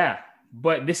say yeah,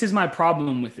 but this is my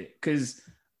problem with it, because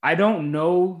I don't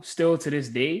know still to this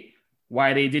day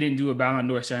why they didn't do a Ballon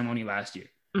d'Or ceremony last year.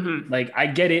 Mm-hmm. Like, I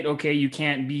get it, okay, you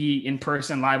can't be in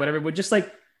person live, whatever, but just like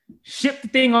ship the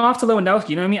thing off to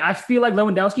Lewandowski. You know what I mean? I feel like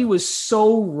Lewandowski was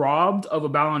so robbed of a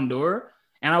Ballon d'Or.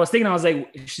 And I was was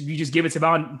like, should you just give it to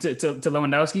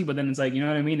Lewandowski? But then it's like, you know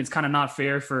what I mean? It's kind of not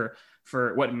fair for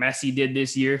what Messi did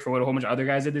this year, for what a whole bunch of other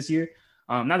guys did this year.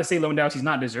 Not to say Lewandowski's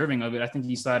not deserving of it. I think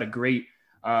he still had a great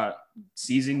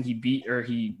season.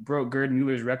 He broke Gerd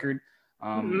Muller's record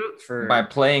by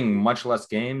playing much less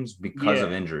games because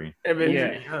of injury.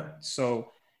 Yeah.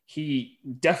 So he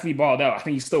definitely balled out. I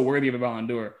think he's still worthy of a Ballon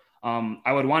d'Or.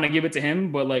 I would want to give it to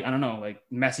him, but like, I don't know, like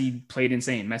Messi played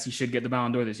insane. Messi should get the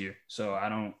Ballon d'Or this year. So I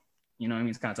don't, you know what I mean?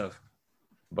 It's kind of tough.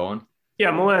 Bowen? Yeah,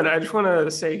 Milan, I just want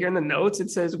to say here in the notes, it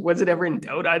says, was it ever in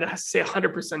doubt? I'd have to say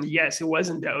 100% yes, it was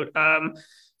in doubt.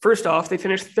 First off, they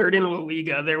finished 3rd in La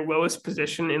Liga, their lowest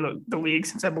position in the league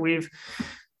since, I believe,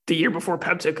 the year before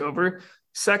Pep took over.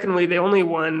 Secondly, they only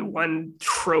won 1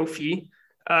 trophy.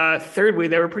 Thirdly,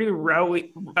 they were pretty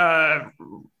rowdy.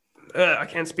 I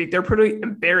can't speak. They're pretty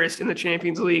embarrassed in the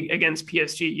Champions League against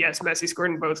PSG. Yes, Messi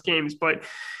scored in both games, but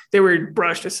they were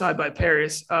brushed aside by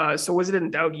Paris. So was it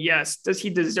in doubt? Yes. Does he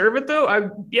deserve it though? I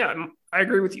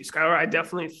agree with you, Skylar. I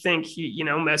definitely think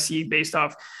Messi, based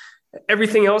off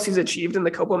everything else he's achieved in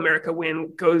the Copa America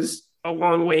win, goes a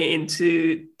long way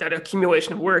into that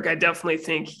accumulation of work. I definitely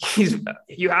think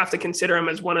you have to consider him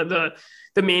as one of the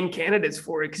main candidates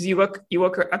for it, because you look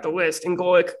at the list.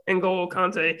 N'Golo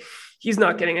Kante, he's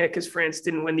not getting it because France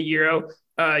didn't win the Euro.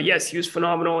 Yes, he was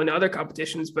phenomenal in other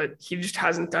competitions, but he just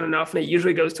hasn't done enough, and it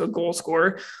usually goes to a goal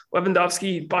scorer.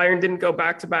 Lewandowski, Bayern didn't go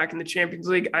back-to-back in the Champions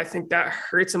League. I think that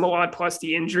hurts him a lot, plus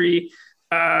the injury.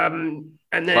 And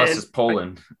then plus it's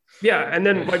Poland. Yeah, and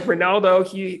then like Ronaldo,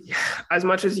 he, as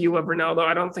much as you love Ronaldo,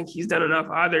 I don't think he's done enough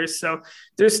either. So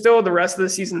there's still the rest of the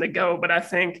season to go, but I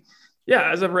think,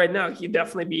 yeah, as of right now,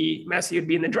 Messi would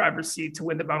be in the driver's seat to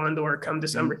win the Ballon d'Or come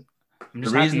December. I'm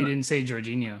just happy you didn't say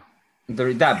Jorginho.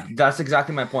 That's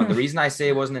exactly my point. The reason I say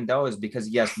it wasn't in doubt is because,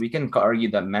 yes, we can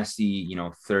argue that Messi,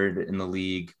 3rd in the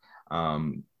league, a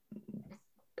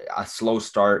slow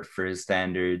start for his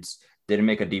standards, didn't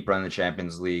make a deep run in the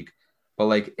Champions League. But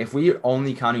like, if we're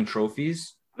only counting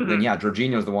trophies, then yeah,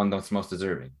 Jorginho is the one that's most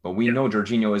deserving. But we know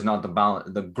Jorginho is not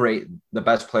the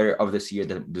best player of this year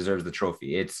that deserves the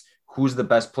trophy. It's who's the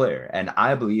best player. And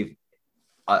I believe,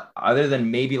 other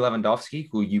than maybe Lewandowski,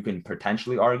 who you can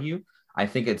potentially argue, I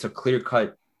think it's a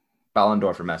clear-cut Ballon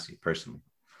d'Or for Messi, personally.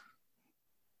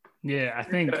 Yeah, I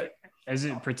think as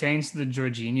it pertains to the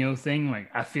Jorginho thing, like,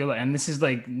 I feel like, and this is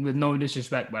like with no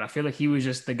disrespect, but I feel like he was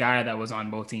just the guy that was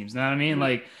on both teams. You know what I mean?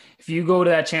 Like, if you go to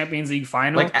that Champions League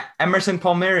final, like Emerson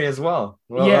Palmieri as well.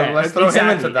 Yeah, let's throw him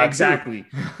into that exactly.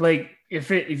 Like, if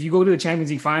you go to the Champions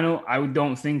League final, I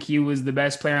don't think he was the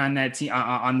best player on that team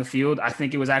on the field. I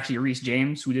think it was actually Reece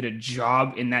James who did a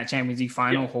job in that Champions League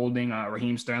final, holding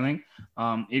Raheem Sterling.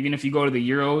 Even if you go to the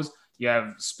Euros, you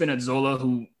have Spinazzola,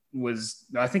 who was,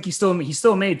 I think he still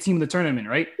made team of the tournament,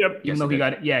 right? Yep. Even though he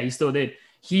got it, yeah, he still did.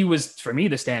 He was, for me,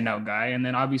 the standout guy. And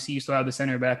then obviously you still have the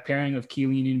center back pairing of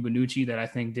Chiellini and Bonucci that I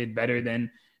think did better than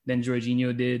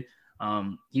Jorginho did.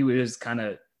 He was kind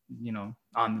of,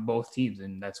 on both teams,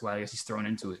 and that's why I guess he's thrown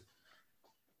into it.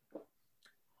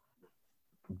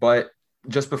 But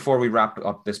just before we wrap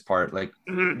up this part, like,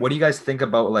 what do you guys think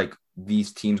about like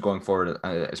these teams going forward,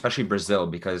 especially Brazil?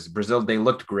 Because Brazil, they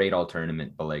looked great all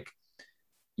tournament, but like,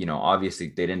 obviously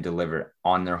they didn't deliver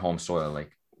on their home soil.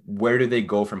 Like, where do they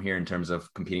go from here in terms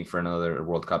of competing for another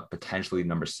World Cup, potentially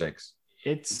number 6?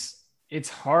 It's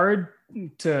hard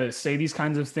to say these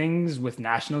kinds of things with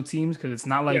national teams, because it's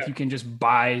not like you can just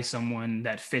buy someone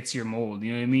that fits your mold.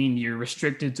 You know what I mean? You're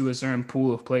restricted to a certain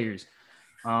pool of players.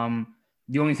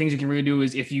 The only things you can really do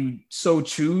is if you so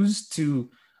choose to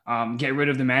get rid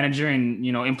of the manager and,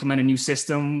 implement a new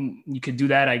system, you could do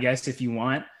that, I guess, if you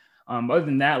want. Other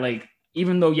than that, like,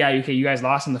 even though, you guys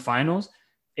lost in the finals,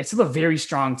 it's still a very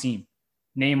strong team.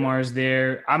 Neymar's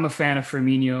there. I'm a fan of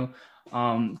Firmino.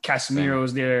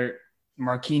 Casemiro's there,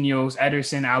 Marquinhos,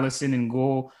 Ederson, Allison in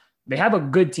goal. They have a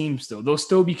good team still. They'll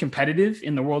still be competitive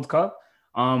in the World Cup.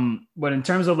 But in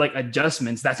terms of like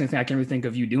adjustments, that's the thing I can really think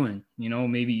of you doing.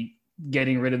 Maybe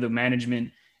getting rid of the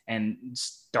management and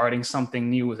starting something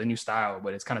new with a new style.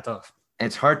 But it's kind of tough.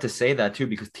 It's hard to say that too,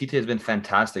 because Tite has been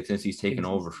fantastic since he's taken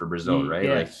over for Brazil, right?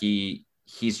 Yeah. Like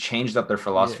he's changed up their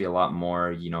philosophy a lot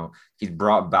more. He's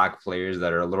brought back players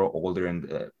that are a little older and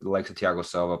the likes of Thiago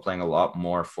Silva playing a lot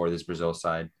more for this Brazil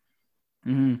side.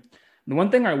 Mm-hmm. The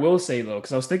one thing I will say though,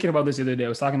 because I was thinking about this the other day, I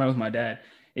was talking about it with my dad,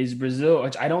 is Brazil,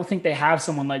 which I don't think they have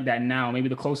someone like that now. Maybe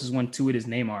the closest one to it is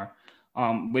Neymar.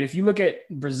 But if you look at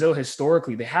Brazil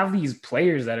historically, they have these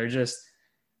players that are just,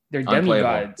 they're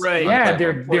demigods. Right. Yeah,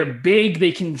 they're big.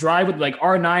 They can drive with, like,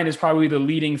 R9 is probably the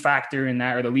leading factor in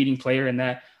that, or the leading player in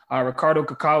that. Ricardo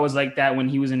Kaká was like that when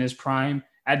he was in his prime.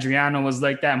 Adriano was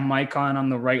like that. Maicon on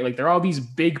the right. Like, they're all these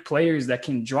big players that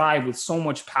can drive with so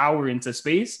much power into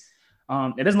space.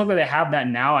 It doesn't look like they have that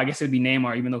now. I guess it would be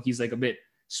Neymar, even though he's like a bit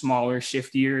smaller,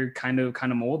 shiftier kind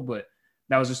of mold. But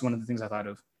that was just one of the things I thought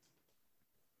of.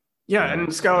 Yeah,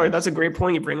 and Scholar, that's a great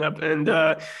point you bring up. And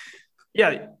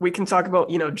yeah, we can talk about,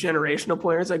 generational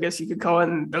players, I guess you could call it,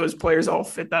 and those players all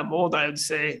fit that mold. I would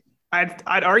say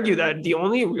I'd argue that the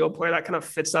only real player that kind of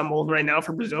fits that mold right now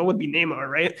for Brazil would be Neymar,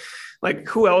 right? Like,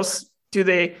 who else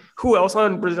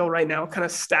on Brazil right now kind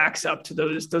of stacks up to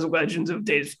those legends of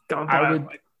days gone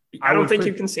by? I don't think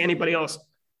you can say anybody else.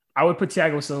 I would put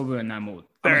Thiago Silva in that mold.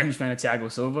 I'm a huge fan of Thiago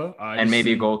Silva. And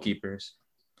maybe goalkeepers.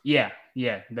 Yeah,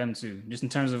 them too. Just in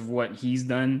terms of what he's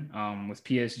done with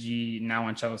PSG, now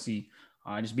on Chelsea,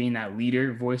 just being that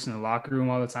leader voice in the locker room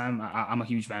all the time. I'm a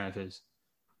huge fan of his.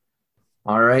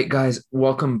 All right, guys,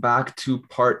 welcome back to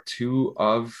part 2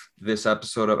 of this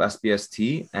episode of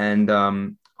SBST, and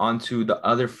on to the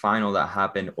other final that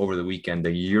happened over the weekend,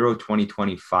 the Euro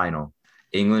 2020 final,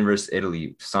 England versus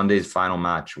Italy. Sunday's final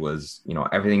match was,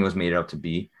 everything was made up to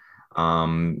be.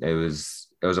 It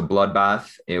was a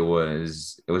bloodbath. It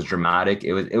was dramatic.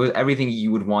 It was everything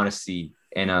you would want to see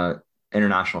in a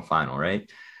international final, right?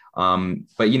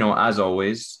 But as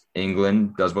always,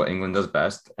 England does what England does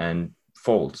best and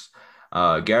folds.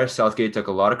 Gareth Southgate took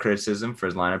a lot of criticism for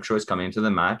his lineup choice coming into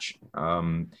the match.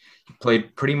 He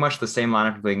played pretty much the same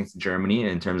lineup he played against Germany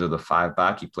in terms of the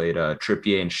 5-back. He played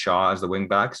Trippier and Shaw as the wing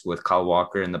backs, with Kyle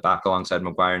Walker in the back alongside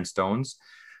Maguire and Stones.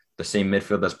 The same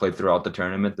midfield that's played throughout the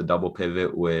tournament, the double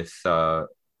pivot with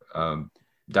Declan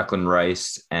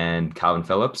Rice and Calvin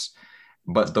Phillips.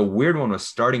 But the weird one was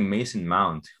starting Mason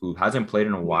Mount, who hasn't played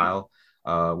in a while,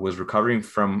 was recovering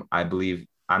from, I believe,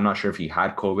 I'm not sure if he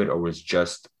had COVID or was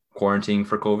just quarantining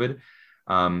for COVID.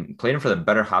 Played him for the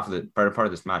better part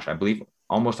of this match, I believe,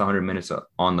 almost 100 minutes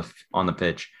on the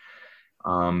pitch.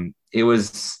 It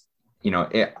was,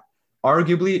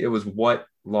 arguably it was what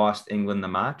lost England the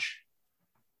match,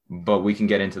 but we can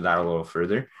get into that a little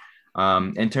further.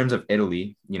 In terms of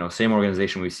Italy, same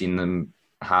organization we've seen them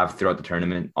have throughout the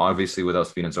tournament, obviously without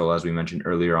Spinazzola, as we mentioned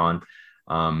earlier on.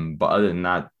 But other than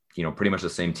that, pretty much the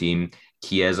same team.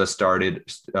 Chiesa started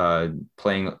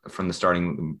playing from the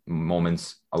starting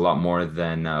moments a lot more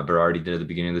than Berardi did at the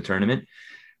beginning of the tournament.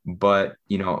 But,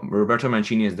 Roberto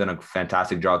Mancini has done a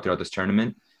fantastic job throughout this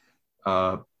tournament.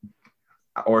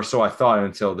 Or so I thought,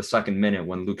 until the second minute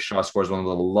when Luke Shaw scores one of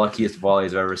the luckiest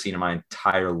volleys I've ever seen in my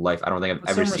entire life. I don't think I've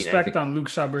ever seen anything. Respect on Luke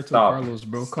Roberto Carlos,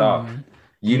 bro. Come on, man.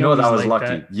 That was lucky.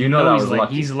 That. That was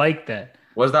lucky. He's like that.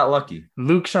 Was that lucky?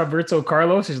 Luke Roberto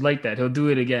Carlos is like that. He'll do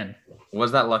it again.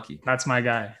 Was that lucky? That's my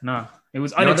guy. No, it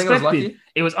was unexpected.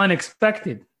 It was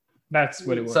unexpected. That's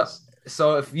what it was.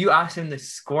 So if you ask him to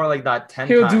score like that 10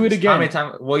 he'll times, do it again. How many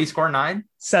times will he score? 9?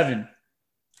 7.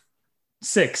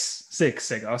 6.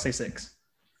 I'll say 6.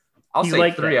 I'll say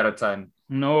like 3 out of 10.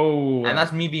 No. And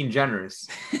that's me being generous.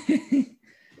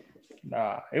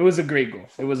 Nah, it was a great goal.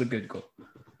 It was a good goal.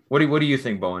 What do you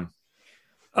think, Bowen?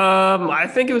 I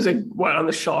think it was on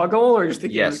the Shaw goal or just the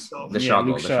game itself? The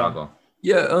Shaw goal.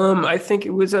 Yeah, I think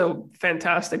it was a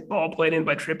fantastic ball played in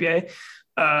by Trippier.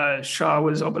 Shaw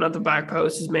was open at the back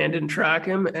post. His man didn't track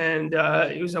him, and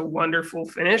it was a wonderful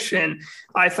finish. And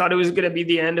I thought it was going to be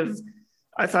the end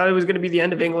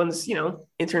of England's,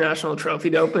 international trophy,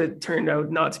 though, but it turned out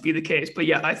not to be the case. But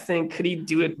yeah, I think, could he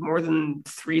do it more than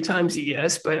 3 times?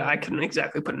 Yes, but I couldn't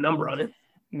exactly put a number on it.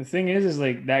 The thing is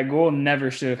like that goal never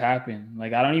should have happened.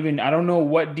 Like, I don't know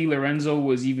what Di Lorenzo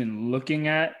was even looking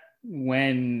at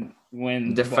when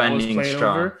defending the ball was played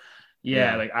Shaw. over.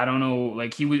 Yeah, like, I don't know.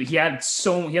 Like, he had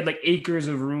like acres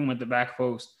of room at the back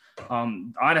post.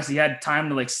 Honestly, he had time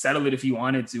to like settle it if he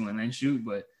wanted to and then shoot.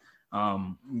 But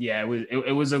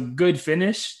it was a good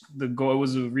finish. The goal, it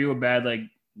was a real bad like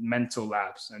mental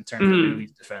lapse in terms of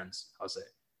Italy's defense, I'll say.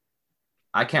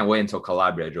 I can't wait until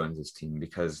Calabria joins this team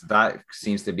because that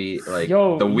seems to be like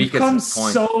the weakest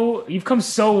point. You've come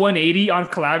so 180 on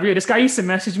Calabria. This guy used to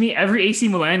message me every AC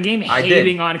Milan game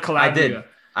hating on Calabria.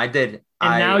 I did.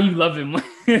 And now you love him.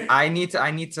 I need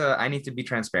to be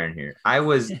transparent here. I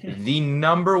was the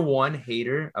number one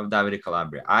hater of Davide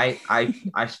Calabria. I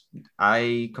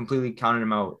completely counted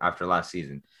him out after last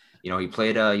season. You know, he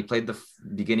played the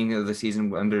beginning of the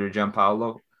season under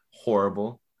Gianpaolo.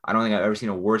 Horrible. I don't think I've ever seen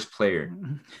a worse player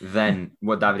than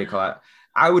what Davide Calabria.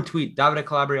 I would tweet Davide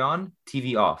Calabria on,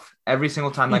 TV off every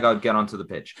single time I would get onto the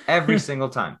pitch. Every single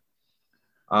time.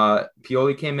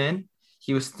 Pioli came in.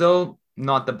 He was still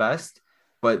not the best,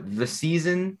 but the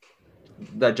season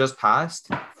that just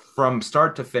passed, from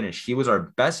start to finish, he was our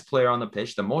best player on the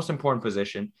pitch, the most important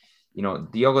position. You know,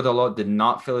 Diogo Dalot did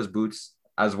not fill his boots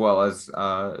as well as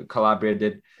Calabria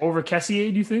did. Over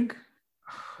Kessié, do you think?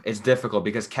 It's difficult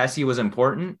because Kessie was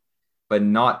important, but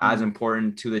not as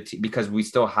important to the team because we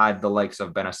still had the likes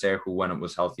of Benacer, who when it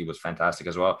was healthy was fantastic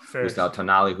as well. We still had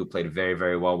Tonali, who played very,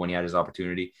 very well when he had his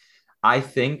opportunity. I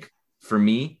think for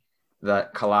me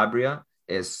that Calabria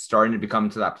is starting to become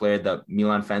to that player that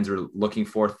Milan fans are looking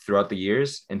for throughout the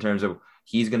years in terms of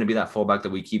he's going to be that fullback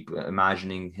that we keep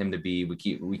imagining him to be. We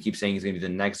keep saying he's going to be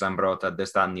the next Zambrotta,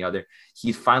 this, that, and the other.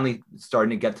 He's finally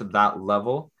starting to get to that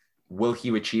level. Will he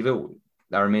achieve it?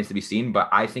 That remains to be seen, but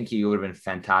I think he would have been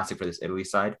fantastic for this Italy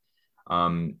side,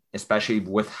 especially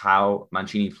with how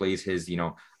Mancini plays his, you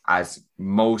know, as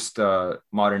most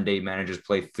modern day managers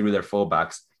play through their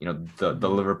fullbacks, you know, the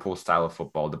Liverpool style of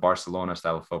football, the Barcelona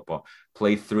style of football,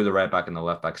 play through the right back and the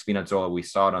left back. Spinazzola, we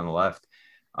saw it on the left.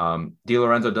 Di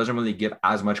Lorenzo doesn't really give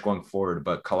as much going forward,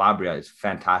 but Calabria is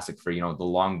fantastic for, you know, the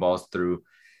long balls through.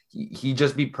 He'd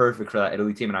just be perfect for that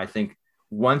Italy team, and I think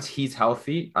once he's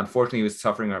healthy, unfortunately, he was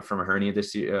suffering from a hernia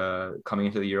this year, coming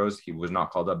into the Euros. He was not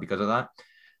called up because of that.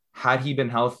 Had he been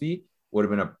healthy, would have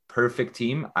been a perfect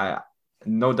team.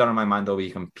 No doubt in my mind they'll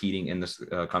be competing in this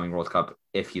coming World Cup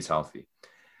if he's healthy.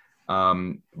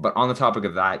 But on the topic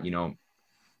of that, you know,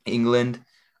 England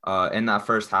in that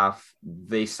first half,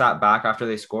 they sat back after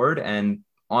they scored. And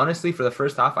honestly, for the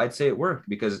first half, I'd say it worked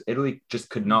because Italy just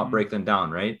could not break them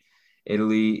down, right?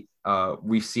 Italy,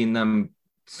 we've seen them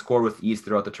score with ease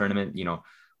throughout the tournament, you know,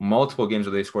 multiple games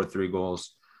where they scored 3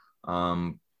 goals.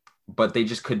 But they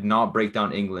just could not break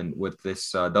down England with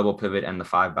this double pivot and the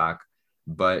 5-back.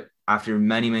 But after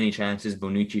many, many chances,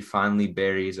 Bonucci finally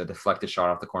buries a deflected shot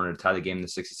off the corner to tie the game in the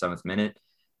 67th minute.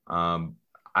 I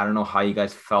don't know how you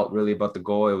guys felt really about the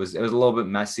goal. It was a little bit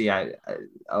messy.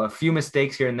 A few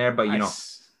mistakes here and there, but you know,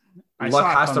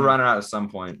 luck has to run out at some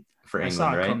point for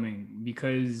England, right? Coming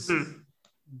because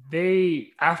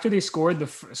after they scored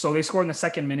they scored in the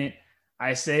 2nd minute.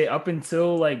 I say up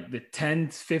until like the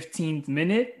 10th, 15th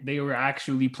minute, they were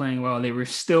actually playing well. They were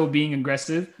still being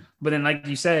aggressive, but then, like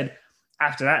you said,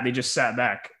 after that, they just sat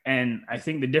back. And I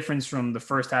think the difference from the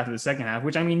first half to the second half,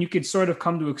 which I mean, you could sort of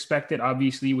come to expect it,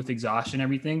 obviously, with exhaustion and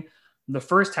everything. The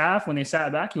first half, when they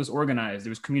sat back, it was organized. There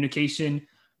was communication.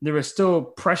 There was still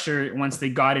pressure once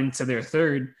they got into their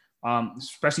third,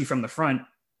 especially from the front.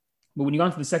 But when you got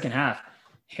into the second half,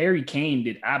 Harry Kane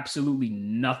did absolutely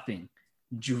nothing.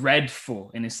 Dreadful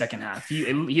in his second half.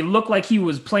 He looked like he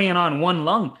was playing on one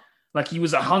lung, like he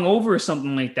was a hungover or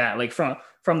something like that, like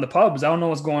from the pubs. I don't know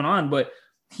what's going on, but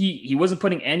he wasn't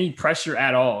putting any pressure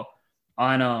at all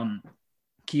on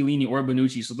Chiellini or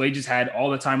Bonucci. So they just had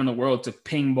all the time in the world to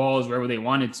ping balls wherever they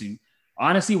wanted to.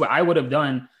 Honestly, what I would have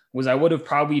done was I would have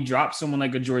probably dropped someone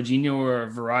like a Jorginho or a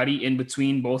Verratti in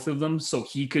between both of them, so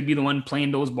he could be the one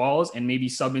playing those balls, and maybe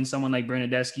sub in someone like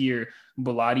Bernardeschi or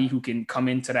Bellotti who can come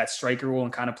into that striker role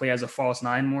and kind of play as a false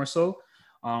 9 more so.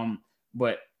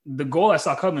 But the goal I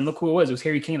saw coming, look who it was. It was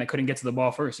Harry Kane that couldn't get to the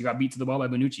ball first. He got beat to the ball by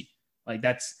Bonucci. Like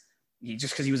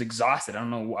just because he was exhausted. I don't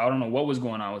know what was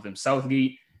going on with him.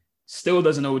 Southgate still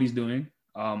doesn't know what he's doing.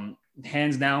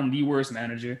 Hands down, the worst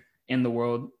manager in the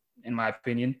world, in my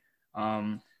opinion.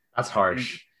 That's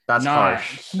harsh. That's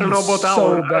harsh. I don't know about that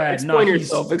one. Bad.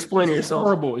 Explain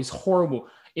yourself. He's horrible.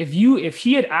 If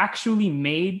he had actually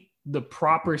made the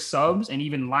proper subs and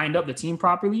even lined up the team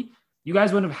properly, you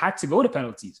guys wouldn't have had to go to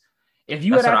penalties. If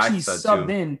you had actually subbed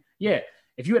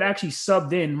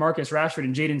in Marcus Rashford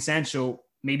and Jadon Sancho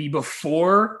maybe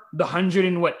before the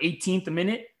 18th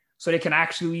minute, so they can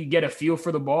actually get a feel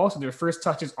for the ball, so their first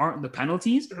touches aren't the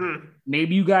penalties,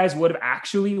 maybe you guys would have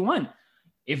actually won.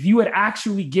 If you had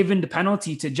actually given the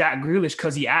penalty to Jack Grealish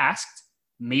because he asked,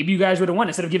 maybe you guys would have won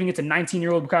instead of giving it to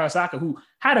 19-year-old Bukayo Saka, who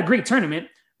had a great tournament.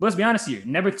 But let's be honest here,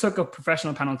 never took a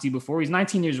professional penalty before. He's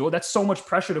 19 years old. That's so much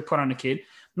pressure to put on a kid.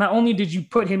 not only did you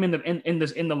put him in the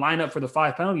lineup for the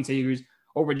 5 penalty takers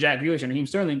over Jack Grealish and Raheem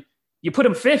Sterling, you put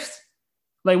him 5th.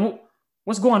 Like,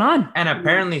 what's going on? And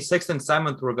apparently 6th and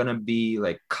 7th were gonna be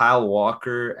like Kyle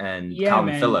Walker and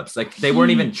Calvin Phillips. Like they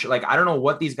weren't even like, I don't know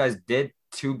what these guys did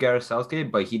to Gareth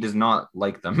Southgate, but he does not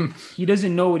like them. He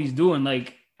doesn't know what he's doing.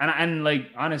 Like, and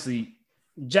like honestly,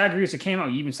 Jack Grealish came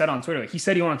out. He even said on Twitter, like he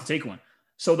said he wanted to take one.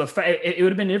 So it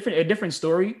would have been a different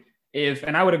story if,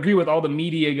 and I would agree with all the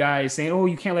media guys saying, "Oh,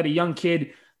 you can't let a young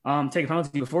kid take a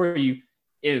penalty before you."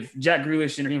 If Jack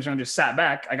Grealish and Raheem Sterling just sat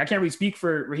back, like I can't really speak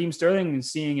for Raheem Sterling and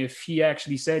seeing if he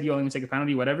actually said you'll even take a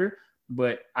penalty, whatever.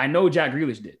 But I know Jack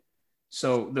Grealish did.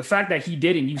 So the fact that he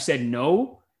did and you said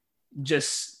no,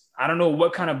 just I don't know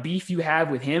what kind of beef you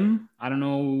have with him. I don't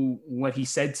know what he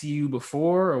said to you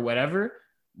before or whatever.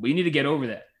 We need to get over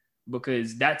that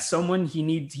because that's someone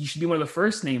he should be one of the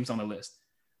first names on the list.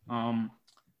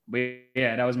 But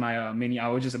yeah, that was my mini. I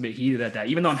was just a bit heated at that,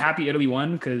 even though I'm happy Italy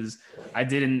won because I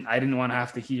didn't want to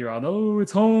have to hear all the, oh,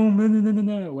 it's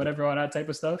home, whatever, all that type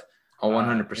of stuff. Oh,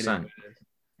 100%.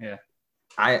 Yeah.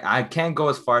 I can't go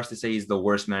as far as to say he's the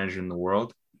worst manager in the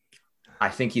world. I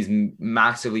think he's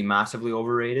massively, massively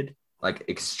overrated, like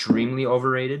extremely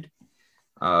overrated.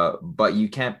 But you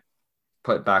can't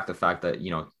put back the fact that,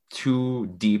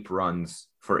 2 deep runs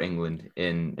for England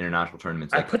in international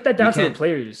tournaments. Like, I put that down to the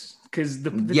players because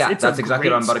that's exactly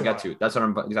what I'm about to get to. That's what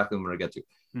I'm exactly what I'm going to get to.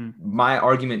 My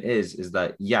argument is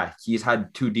that, yeah, he's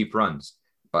had 2 deep runs,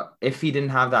 but if he didn't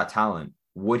have that talent,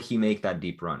 would he make that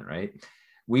deep run, right?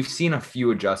 We've seen a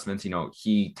few adjustments.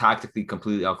 He tactically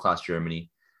completely outclassed Germany.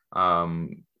 Other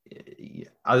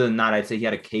than that, I'd say he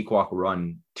had a cakewalk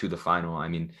run to the final. I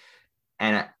mean,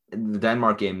 and the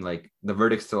Denmark game, like the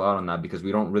verdict's still out on that because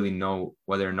we don't really know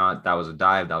whether or not that was a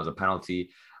dive, that was a penalty,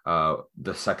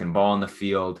 the second ball in the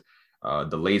field,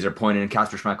 the laser pointed in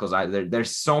Kasper Schmeichel's eye.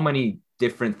 There's so many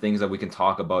different things that we can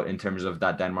talk about in terms of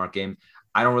that Denmark game.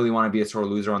 I don't really want to be a sore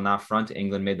loser on that front.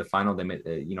 England made the final. They made,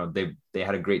 they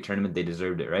had a great tournament. They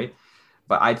deserved it, right?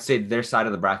 But I'd say their side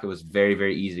of the bracket was very,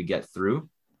 very easy to get through.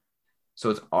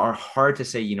 So it's hard to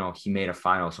say, he made a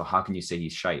final. So how can you say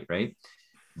he's shite, right?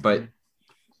 But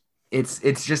it's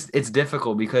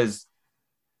difficult because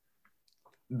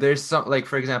there's some, like,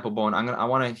 for example, Bowen, I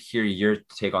want to hear your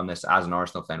take on this as an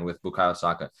Arsenal fan with Bukayo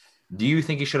Saka. Do you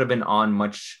think he should have been on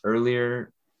much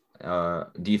earlier?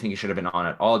 Do you think he should have been on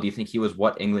at all? Do you think he was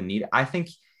what England needed? I think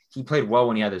he played well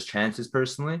when he had his chances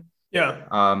personally. Yeah.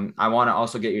 I want to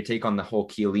also get your take on the whole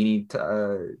Chiellini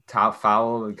top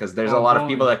foul because there's a lot of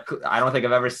people that I don't think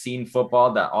I've ever seen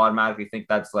football that automatically think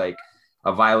that's like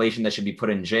a violation that should be put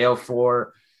in jail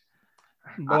for.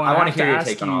 Bowen, I want to hear your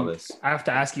take on all this. I have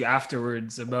to ask you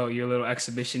afterwards about your little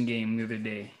exhibition game the other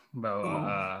day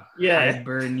about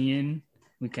Hibernian.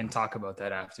 We can talk about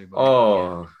that after.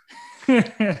 But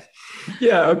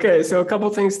Yeah. Okay. So a couple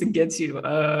things to get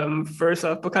to. First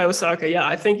off, Bukayo Saka. Yeah,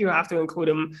 I think you have to include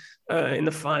him in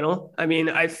the final. I mean,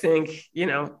 I think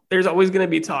there's always going to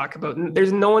be talk about.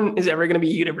 No one is ever going to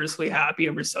be universally happy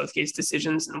over Southgate's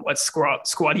decisions and what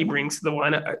squad he brings to the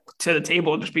lineup to the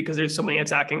table, just because there's so many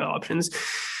attacking options.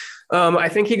 I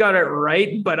think he got it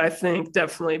right, but I think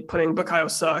definitely putting Bukayo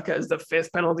Saka as the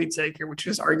 5th penalty taker, which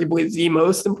is arguably the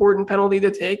most important penalty to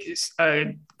take, is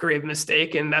a grave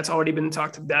mistake, and that's already been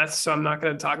talked to death, so I'm not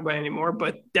going to talk about it anymore,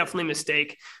 but definitely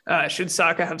mistake. Should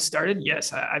Saka have started?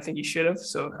 Yes, I think he should have,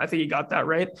 so I think he got that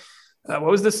right. What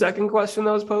was the second question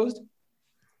that was posed?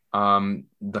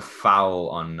 The foul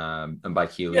on by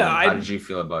Chiellini. Yeah, how did you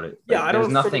feel about it? Yeah, there's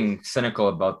nothing cynical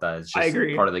about that. It's just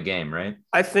part of the game, right?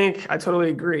 I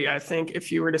totally agree. I think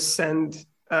if you were to send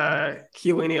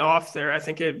Chiellini off there, I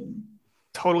think it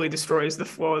totally destroys the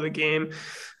flow of the game.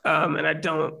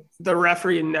 And the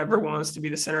referee never wants to be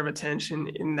the center of attention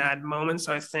in that moment.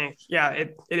 So I think,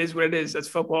 it is what it is. That's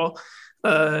football.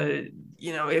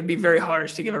 It'd be very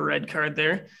harsh to give a red card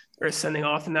there or sending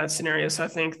off in that scenario. So I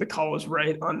think the call was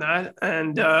right on that.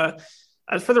 And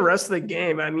as for the rest of the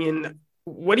game, I mean,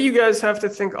 what do you guys have to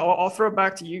think? I'll throw it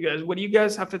back to you guys. What do you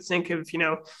guys have to think of,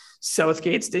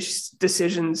 Southgate's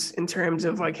decisions in terms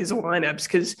of like his lineups?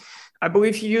 Because I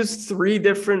believe he used 3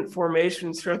 different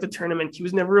formations throughout the tournament. He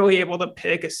was never really able to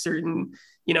pick a certain,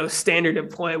 standard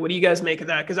of play. What do you guys make of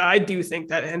that? Because I do think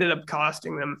that ended up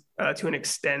costing them to an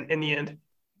extent in the end.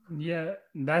 Yeah,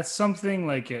 that's something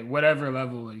like at whatever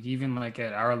level, like even like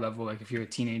at our level, like if you're a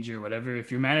teenager or whatever,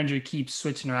 if your manager keeps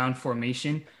switching around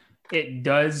formation, it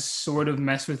does sort of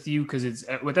mess with you because it's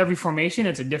with every formation,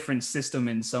 it's a different system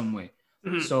in some way.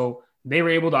 Mm-hmm. So they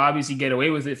were able to obviously get away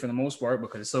with it for the most part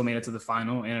because it still made it to the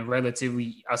final in a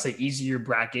relatively, I'll say, easier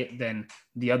bracket than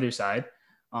the other side.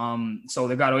 So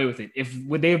they got away with it.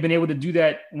 Would they have been able to do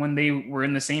that when they were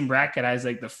in the same bracket as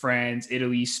like the France,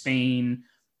 Italy, Spain?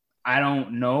 I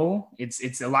don't know.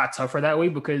 It's a lot tougher that way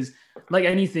because like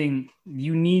anything,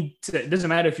 you need to, it doesn't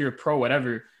matter if you're a pro,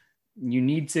 whatever, you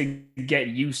need to get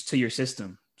used to your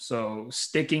system. So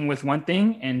sticking with one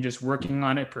thing and just working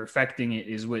on it, perfecting it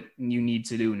is what you need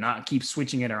to do, not keep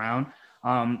switching it around.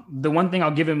 The one thing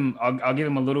I'll give him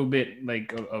a little bit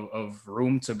like of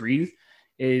room to breathe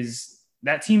is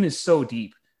that team is so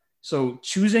deep. So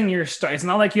choosing your start, it's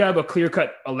not like you have a clear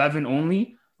cut 11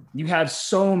 only. You have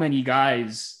so many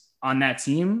guys on that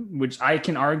team, which I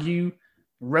can argue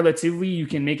relatively, you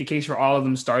can make a case for all of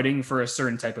them starting for a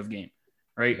certain type of game,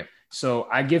 right? Yeah. So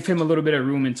I give him a little bit of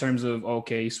room in terms of,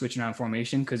 okay, switching on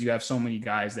formation because you have so many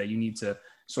guys that you need to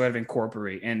sort of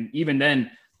incorporate. And even then,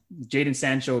 Jadon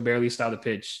Sancho barely saw the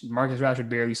pitch. Marcus Rashford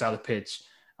barely saw the pitch.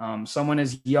 Someone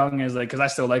as young as like, because I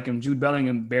still like him, Jude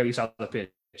Bellingham barely saw the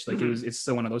pitch. Like it's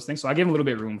still one of those things. So I give him a little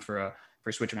bit of room for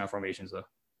switching out formations though.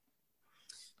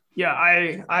 Yeah,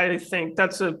 I think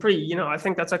that's a pretty, I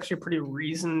think that's actually a pretty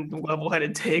reasoned,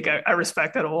 level-headed take. I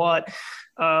respect that a lot.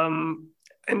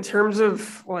 In terms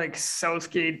of like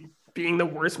Southgate being the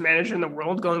worst manager in the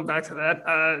world, going back to that,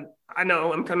 I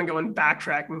know I'm kind of going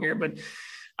backtracking here, but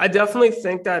I definitely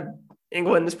think that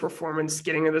England's performance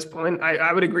getting to this point,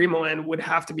 I would agree Milan would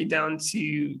have to be down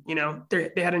to, they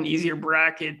had an easier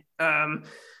bracket.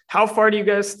 How far do you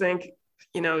guys think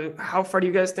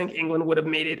England would have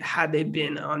made it had they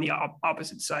been on the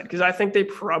opposite side? Because I think they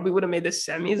probably would have made the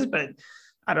semis, but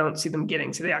I don't see them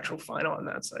getting to the actual final on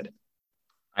that side.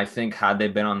 I think had they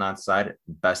been on that side,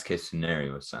 best case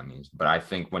scenario is semis. But I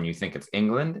think when you think it's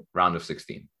England, round of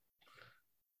 16.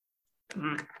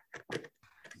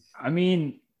 I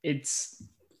mean, I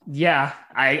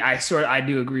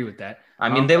do agree with that. I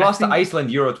mean, they lost to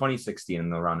Iceland Euro 2016 in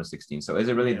the round of 16. So is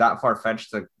it really that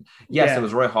far-fetched? Yes, it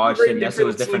was Roy Hodgson. Yes, it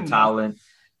was different talent.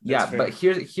 Yeah, but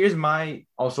here's my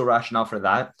also rationale for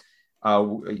that.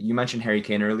 You mentioned Harry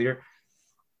Kane earlier.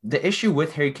 The issue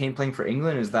with Harry Kane playing for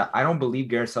England is that I don't believe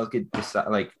Gareth Southgate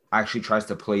actually tries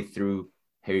to play through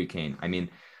Harry Kane. I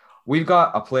mean, we've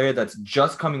got a player that's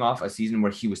just coming off a season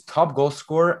where he was top goal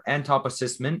scorer and top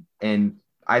assistman in,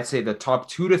 I'd say, the top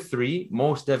 2 to 3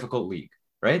 most difficult league,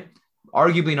 right?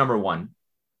 Arguably number 1,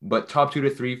 but top 2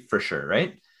 to 3 for sure,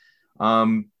 right?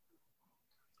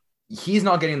 He's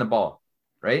not getting the ball,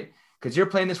 right? Because you're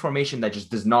playing this formation that just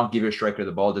does not give your striker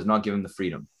the ball, does not give him the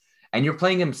freedom. And you're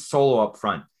playing him solo up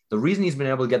front. The reason he's been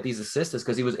able to get these assists is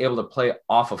because he was able to play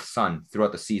off of Son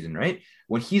throughout the season, right?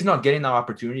 When he's not getting that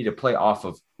opportunity to play off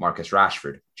of Marcus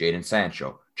Rashford, Jadon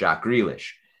Sancho, Jack Grealish,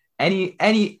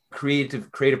 any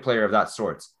creative player of that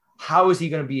sort, how is he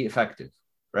going to be effective,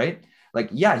 right? Like,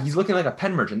 yeah, he's looking like a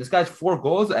pen merchant. This guy's 4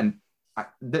 goals, and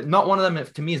not one of them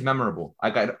to me is memorable.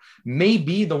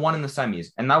 Maybe the one in the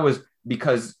semis, and that was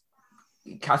because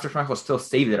Kasper Schmeichel still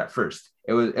saved it at first.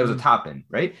 It was a tap in,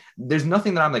 right? There's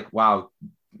nothing that I'm like, wow,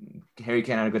 Harry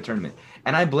Kane had a good tournament.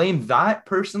 And I blame that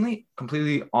personally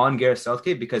completely on Gareth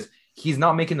Southgate because he's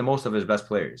not making the most of his best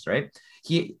players, right?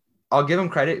 I'll give him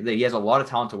credit that he has a lot of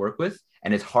talent to work with,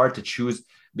 and it's hard to choose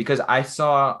because I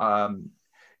saw,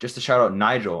 just to shout out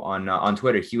Nigel on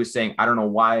Twitter, he was saying, I don't know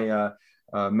why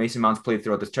Mason Mount's played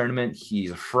throughout this tournament.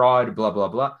 He's a fraud, blah, blah,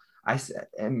 blah.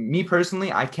 Me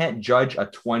personally, I can't judge a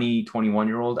 20,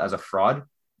 21-year-old as a fraud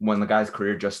when the guy's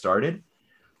career just started.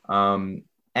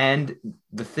 And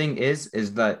the thing is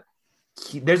that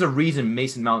there's a reason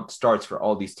Mason Mount starts for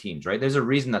all these teams, right? There's a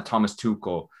reason that Thomas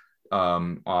Tuchel,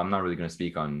 I'm not really going to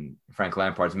speak on Frank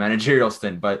Lampard's managerial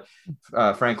stint, but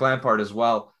Frank Lampard as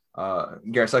well,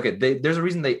 Gareth Southgate, there's a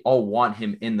reason they all want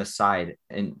him in the side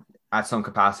and at some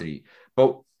capacity.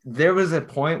 But there was a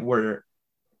point where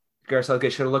Gareth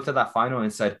Southgate should have looked at that final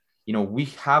and said, we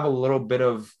have a little bit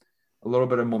of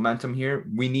momentum here.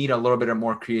 We need a little bit of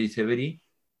more creativity.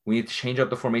 We need to change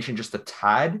up the formation just a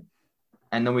tad,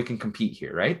 and then we can compete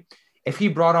here, right? If he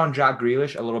brought on Jack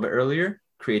Grealish a little bit earlier,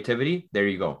 creativity, there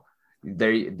you go.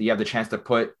 There you have the chance to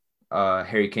put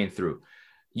Harry Kane through.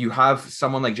 You have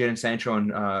someone like Jadon Sancho and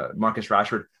Marcus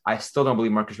Rashford. I still don't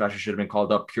believe Marcus Rashford should have been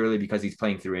called up purely because he's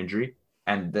playing through injury,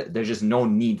 and there's just no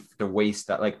need to waste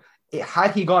that.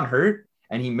 Had he gone hurt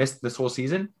and he missed this whole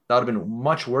season, that would have been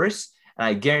much worse. And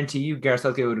I guarantee you, Gareth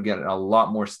Southgate would have gotten a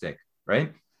lot more stick,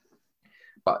 right?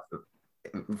 But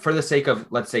for the sake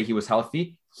of, let's say he was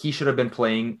healthy, he should have been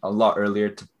playing a lot earlier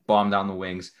to bomb down the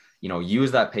wings,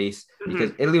 use that pace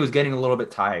because Italy was getting a little bit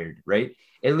tired, right?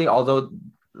 Italy, although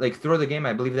throughout the game,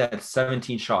 I believe they had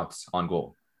 17 shots on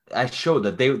goal. I showed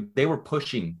that they were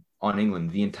pushing on England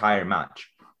the entire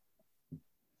match.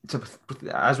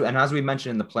 As we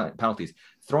mentioned in the penalties,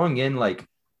 throwing in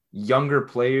younger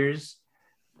players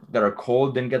that are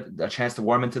cold didn't get a chance to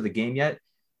warm into the game yet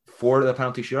for the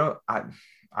penalty shootout.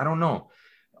 I don't know.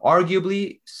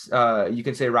 Arguably, you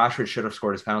can say Rashford should have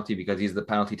scored his penalty because he's the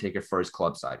penalty taker for his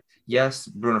club side. Yes,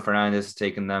 Bruno Fernandes has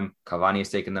taken them, Cavani has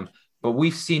taken them, but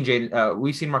we've seen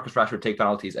Marcus Rashford take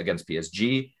penalties against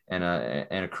PSG and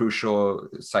a crucial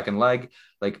second leg.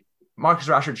 Like Marcus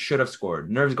Rashford should have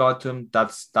scored. Nerves got to him.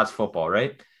 That's football,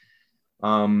 right?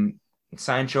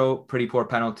 Sancho, pretty poor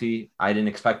penalty. I didn't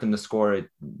expect him to score it.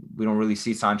 We don't really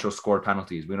see Sancho score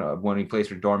penalties. When he plays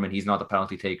for Dortmund, he's not the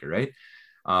penalty taker, right?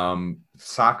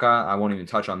 Saka, I won't even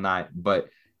touch on that, but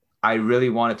I really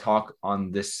want to talk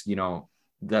on this,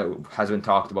 that has been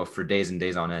talked about for days and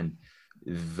days on end,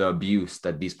 the abuse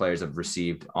that these players have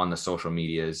received on the social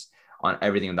medias, on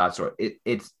everything of that sort.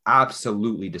 It's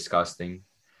absolutely disgusting.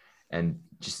 And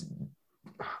just,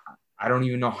 I don't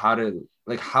even know how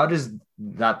does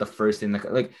that the first thing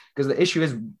because the issue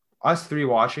is us three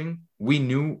watching, we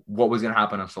knew what was going to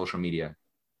happen on social media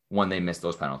when they missed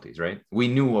those penalties, right? We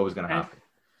knew what was going to happen.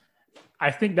 I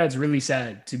think that's really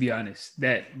sad, to be honest,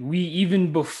 that we,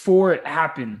 even before it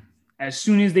happened, as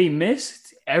soon as they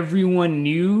missed, everyone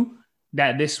knew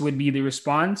that this would be the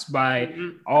response by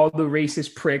all the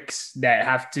racist pricks that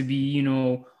have to be,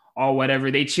 all whatever.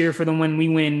 They cheer for them when we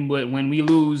win, but when we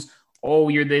lose, oh,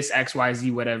 you're this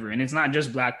XYZ, whatever. And it's not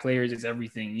just black players, it's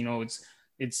everything.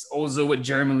 It's also with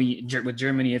Germany.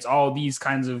 It's all these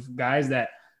kinds of guys that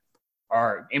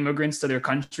are immigrants to their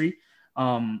country.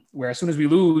 Where as soon as we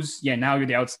lose, now you're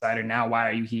the outsider. Now why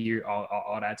are you here?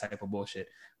 All that type of bullshit.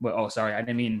 But sorry, I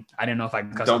didn't know if I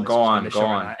could cuss. Don't go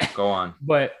on.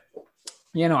 But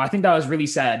I think that was really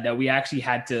sad that we actually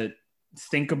had to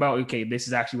think about, okay, this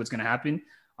is actually what's going to happen.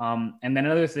 And then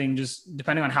another thing, just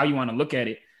depending on how you want to look at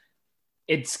it,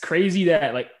 it's crazy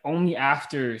that like only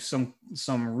after some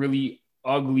really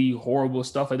ugly, horrible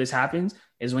stuff like this happens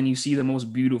is when you see the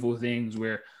most beautiful things,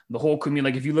 where the whole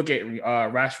community, like if you look at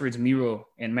Rashford's mural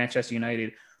in Manchester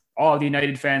United, all the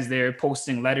United fans there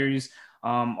posting letters,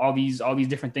 all these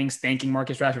different things, thanking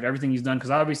Marcus Rashford, everything he's done.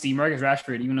 Because obviously Marcus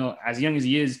Rashford, even though as young as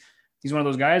he is, he's one of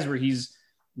those guys where he's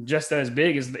just as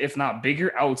big as, if not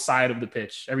bigger, outside of the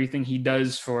pitch. Everything he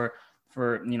does for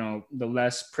the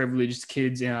less privileged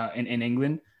kids in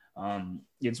England,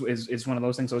 it's one of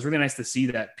those things. So it's really nice to see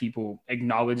that people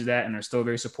acknowledge that and are still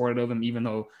very supportive of him, even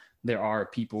though there are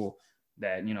people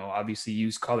that obviously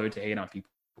use color to hate on people.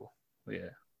 But yeah.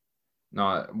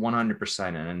 No,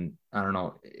 100%. And I don't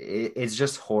know, it's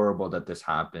just horrible that this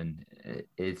happened.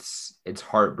 It's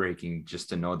heartbreaking just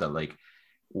to know that, like,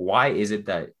 why is it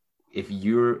that if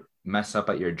you mess up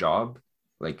at your job,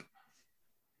 like,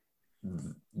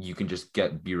 you can just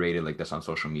get berated like this on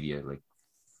social media,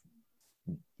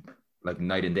 like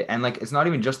night and day. And like, it's not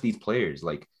even just these players.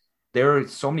 Like, there are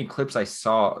so many clips I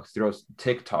saw through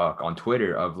TikTok, on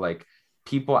Twitter, of like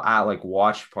people at like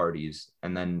watch parties,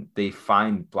 and then they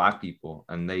find black people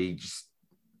and they just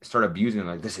start abusing them.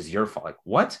 Like, this is your fault. Like,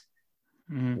 what?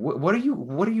 Mm-hmm.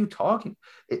 What are you talking?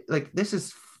 Like, this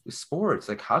is sports.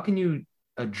 Like, how can you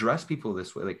address people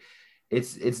this way? Like,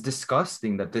 it's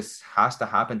disgusting that this has to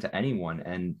happen to anyone.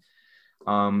 And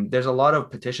there's a lot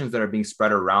of petitions that are being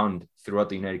spread around throughout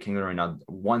the United Kingdom right now.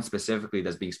 One specifically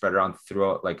that's being spread around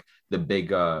throughout like the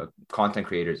big content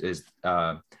creators is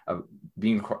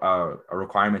being a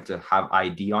requirement to have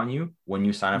ID on you when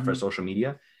you sign up for social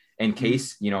media, in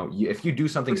case if you do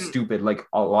something stupid like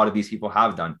a lot of these people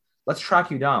have done. Let's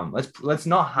track you down. Let's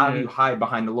not have you hide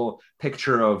behind a little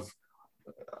picture of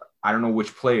I don't know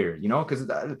which player, because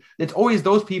it's always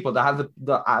those people that have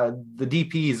the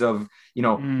DPs of,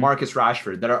 Marcus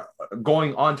Rashford, that are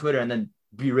going on Twitter and then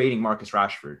berating Marcus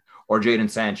Rashford or Jadon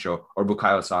Sancho or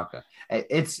Bukayo Saka.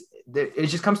 It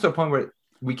just comes to a point where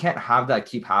we can't have that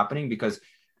keep happening, because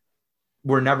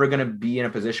we're never going to be in a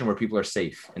position where people are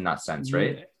safe in that sense,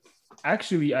 right? Yeah.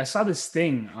 Actually, I saw this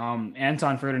thing,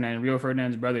 Anton Ferdinand, Rio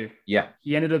Ferdinand's brother. Yeah.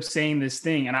 He ended up saying this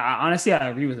thing, and I honestly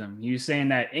agree with him. He was saying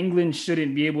that England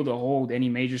shouldn't be able to hold any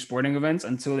major sporting events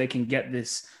until they can get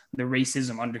the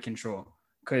racism under control.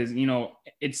 Because,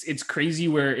 it's crazy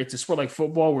where it's a sport like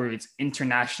football where it's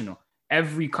international.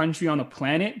 Every country on the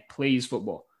planet plays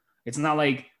football. It's not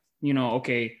like,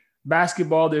 okay,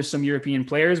 basketball, there's some European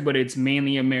players, but it's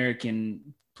mainly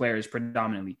American players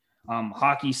predominantly.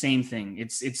 Hockey, same thing.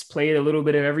 It's played a little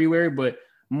bit of everywhere, but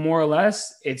more or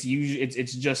less, it's usually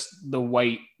it's just the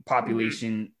white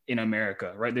population in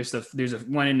America, right? There's a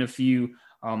one in a few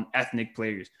ethnic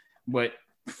players, but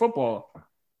football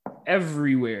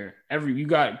everywhere. You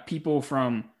got people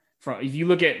from if you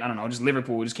look at, I don't know, just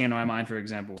Liverpool just came to my mind, for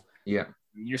example. Yeah,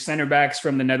 your center backs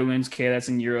from the Netherlands, okay, that's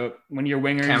in Europe. When your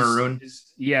wingers, Cameroon,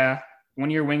 one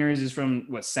of your wingers is from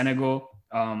Senegal,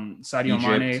 Sadio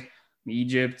Mane,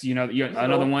 Egypt,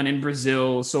 another one in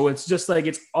Brazil. So it's just like,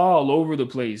 it's all over the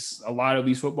place, a lot of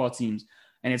these football teams.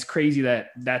 And it's crazy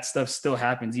that stuff still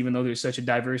happens, even though there's such a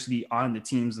diversity on the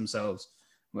teams themselves.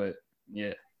 But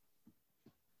yeah.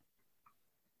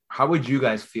 How would you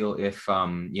guys feel if,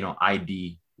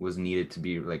 ID was needed to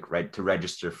be like to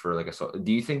register for like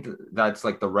do you think that's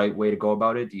like the right way to go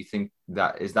about it? Do you think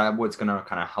is that what's going to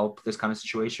kind of help this kind of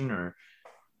situation? Or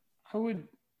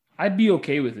I'd be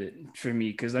okay with it for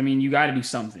me. Cause I mean, you got to do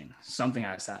something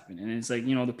has to happen. And it's like,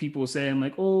 the people say, I'm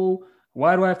like, oh,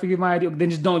 why do I have to give my idea? Then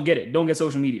just don't get it. Don't get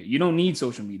social media. You don't need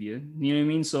social media. You know what I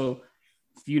mean? So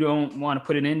if you don't want to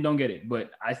put it in, don't get it.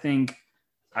 But I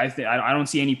don't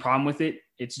see any problem with it.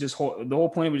 It's just the whole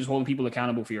point of it is holding people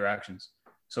accountable for your actions.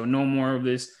 So no more of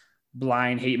this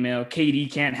blind hate mail.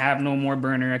 KD can't have no more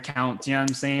burner accounts. You know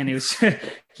what I'm saying?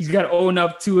 He's got to own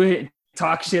up to it,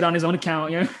 talk shit on his own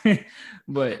account.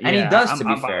 But and he does, to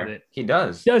be fair. He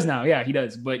does. He does now. Yeah, he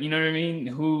does. But you know what I mean?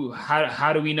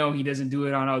 How do we know he doesn't do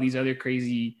it on all these other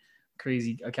crazy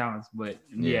accounts? But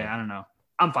yeah, I don't know.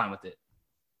 I'm fine with it.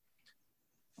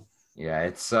 Yeah,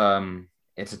 it's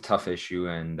a tough issue.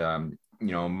 And,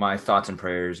 my thoughts and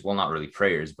prayers, well, not really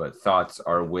prayers, but thoughts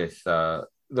are with the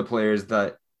players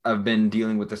that have been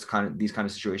dealing with these kind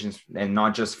of situations, and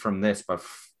not just from this, but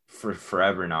for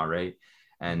forever now. Right.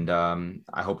 And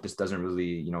I hope this doesn't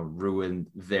really, ruin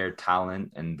their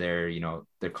talent and their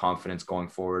confidence going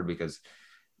forward, because,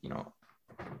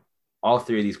 all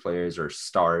three of these players are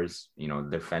stars.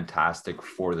 They're fantastic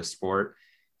for the sport.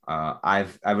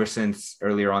 I've ever since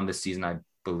earlier on this season, I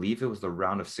believe it was the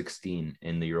round of 16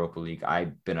 in the Europa League,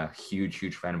 I've been a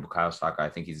huge fan of Bukayo Saka. I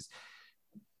think he's,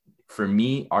 for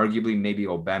me, arguably maybe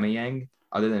Aubameyang.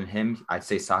 Other than him, I'd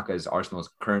say Saka is Arsenal's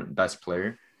current best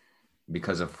player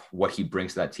because of what he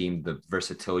brings to that team, the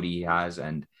versatility he has,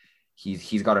 and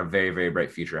he's got a very, very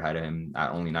bright future ahead of him. At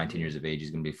only 19 years of age,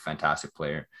 he's going to be a fantastic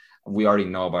player. We already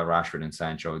know about Rashford and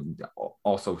Sancho,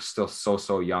 also still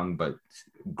so young, but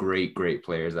great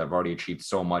players that have already achieved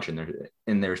so much in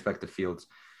their respective fields.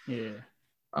 Yeah.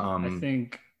 I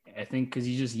think because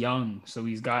he's just young, so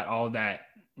he's got all that,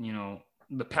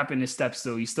 the pep in his step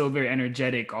still. He's still very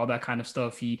energetic, all that kind of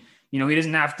stuff. He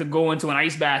doesn't have to go into an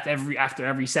ice bath after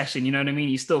every session. You know what I mean?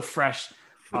 He's still fresh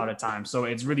all the time. So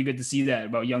it's really good to see that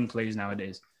about young players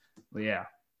nowadays. But yeah.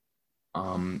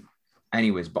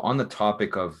 Anyways, but on the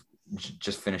topic of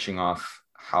just finishing off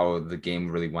how the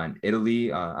game really went,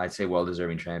 Italy, I'd say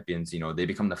well-deserving champions. They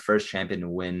become the first champion to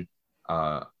win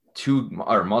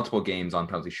multiple games on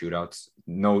penalty shootouts.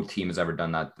 No team has ever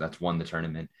done that. That's won the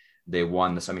tournament. They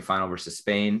won the semifinal versus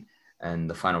Spain and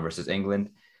the final versus England.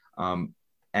 And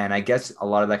I guess a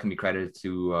lot of that can be credited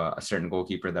to a certain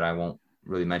goalkeeper that I won't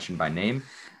really mention by name.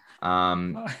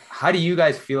 How do you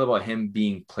guys feel about him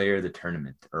being player of the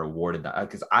tournament or awarded that?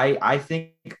 Because I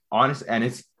think, honestly, and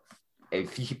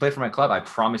if he played for my club, I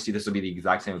promise you this will be the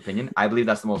exact same opinion. I believe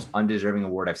that's the most undeserving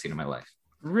award I've seen in my life.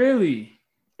 Really?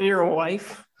 Your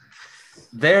wife?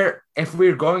 If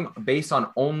we're going based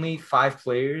on only 5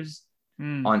 players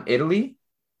on Italy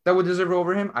that would deserve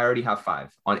over him, I already have 5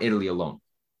 on Italy alone.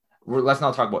 Let's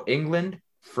not talk about England,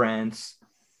 France.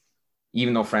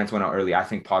 Even though France went out early, I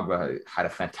think Pogba had a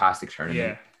fantastic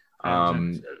tournament.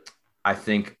 Yeah. I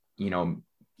think,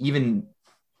 even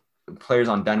players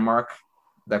on Denmark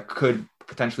that could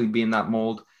potentially be in that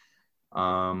mold.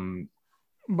 But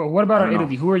what about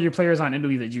Italy? Who are your players on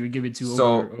Italy that you would give it to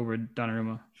over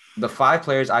Donnarumma? The 5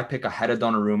 players I pick ahead of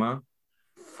Donnarumma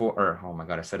oh my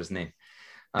God, I said his name.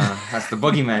 That's the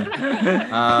boogeyman.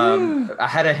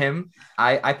 Ahead of him,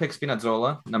 I pick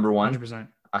Spinazzola, number 1. 100%.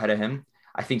 Ahead of him.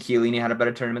 I think Chiellini had a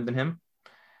better tournament than him.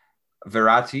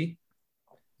 Verratti,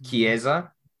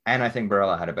 Chiesa, and I think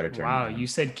Barella had a better tournament. Wow, you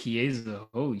said Chiesa.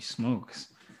 Holy smokes.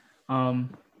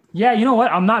 Yeah, you know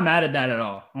what? I'm not mad at that at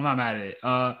all. I'm not mad at it.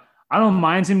 I don't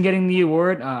mind him getting the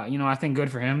award. I think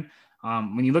good for him.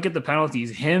 When you look at the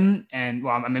penalties, him and,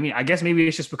 I guess maybe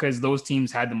it's just because those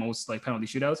teams had the most penalty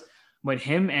shootouts, but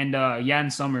him and Jan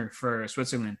Sommer for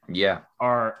Switzerland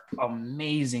are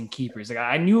amazing keepers.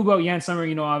 I knew about Jan Sommer,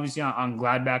 obviously on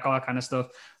Gladbach, all that kind of stuff.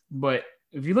 But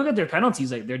if you look at their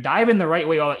penalties, they're diving the right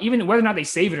way, even whether or not they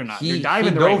save it or not, they're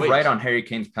diving the right way. He dove right on Harry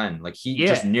Kane's pen. He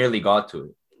just nearly got to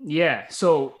it. Yeah.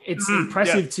 So it's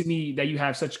impressive to me that you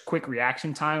have such quick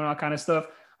reaction time and all kind of stuff.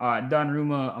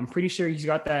 Donnarumma, I'm pretty sure he's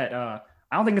got that.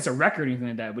 I don't think it's a record or anything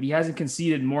like that, but he hasn't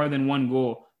conceded more than 1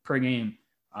 goal per game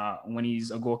when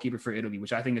he's a goalkeeper for Italy,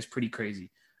 which I think is pretty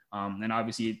crazy. And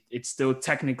obviously it still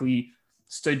technically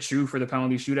stood true for the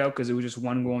penalty shootout because it was just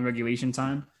 1 goal in regulation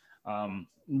time.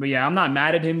 But yeah, I'm not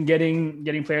mad at him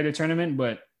getting player of the tournament,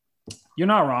 but You're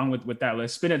not wrong with that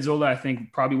list. Spinazzola, I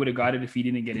think, probably would have got it if he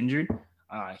didn't get injured.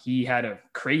 He had a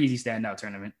crazy standout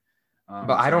tournament.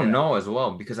 But I don't know as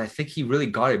well, because I think he really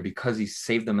got it because he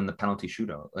saved them in the penalty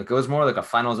shootout. Like, it was more like a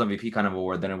finals MVP kind of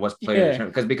award than it was player of the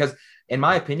tournament. Because in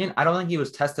my opinion, I don't think he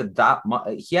was tested that much.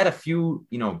 He had a few,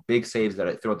 big saves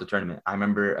throughout the tournament. I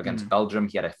remember against Belgium,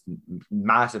 he had a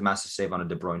massive save on a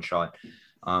De Bruyne shot.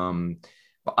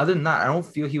 But other than that, I don't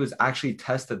feel he was actually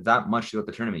tested that much throughout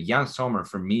the tournament. Jan Sommer,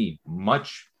 for me,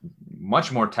 much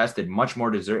more tested, much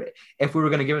more deserved. If we were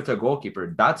going to give it to a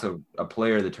goalkeeper, that's a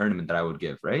player of the tournament that I would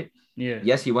give, right? Yeah.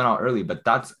 Yes, he went out early, but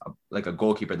that's like a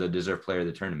goalkeeper that deserved player of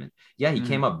the tournament. Yeah, he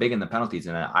came up big in the penalties,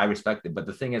 and I respect it. But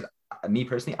the thing is, me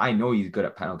personally, I know he's good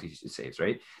at penalty saves,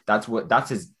 right? That's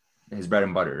his bread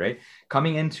and butter, right?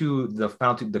 Coming into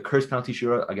the cursed penalty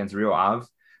shootout against Rio Ave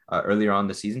earlier on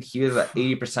the season, he was at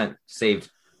 80% saved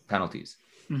penalties.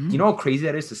 Do you know how crazy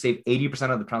that is to save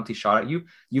 80% of the penalty shot at you?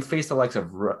 You face the likes of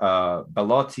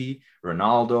Belotti,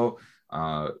 Ronaldo,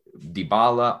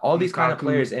 Dybala, all these kind of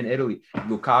players in Italy,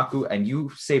 Lukaku, and you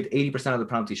saved 80% of the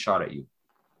penalty shot at you.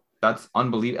 That's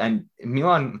unbelievable. And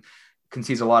Milan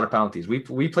concedes a lot of penalties. We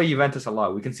play Juventus a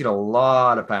lot. We concede a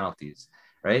lot of penalties,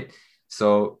 right?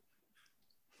 So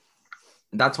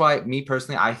that's why, me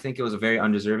personally, I think it was a very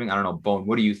undeserving. I don't know, Bone,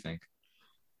 what do you think?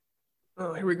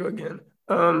 Oh, here we go again.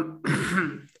 I'll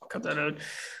cut that out.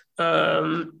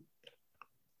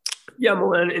 Yeah,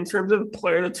 Milan, in terms of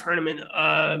player of the tournament,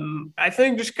 I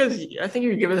think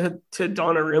you give it to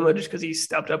Donnarumma just because he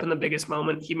stepped up in the biggest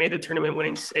moment. He made the tournament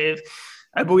winning save.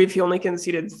 I believe he only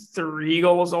conceded 3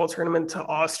 goals all tournament to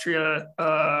Austria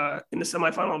in the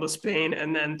semifinal to Spain,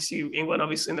 and then to England,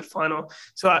 obviously, in the final.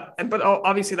 But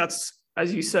obviously that's,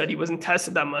 as you said, he wasn't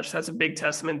tested that much. That's a big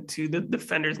testament to the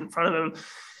defenders in front of him.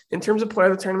 In terms of player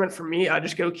of the tournament, for me, I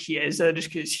just go Chiesa, just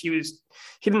because he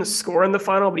didn't score in the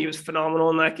final, but he was phenomenal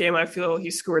in that game. I feel he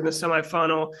scored in the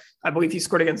semifinal. I believe he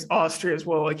scored against Austria as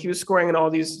well. Like, he was scoring in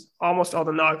almost all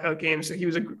the knockout games. So he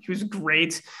was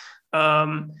great.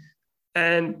 I'd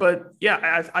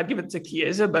give it to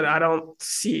Chiesa, but I don't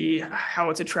see how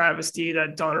it's a travesty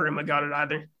that Donnarumma got it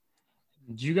either.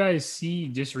 Did you guys see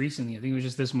just recently? I think it was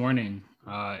just this morning.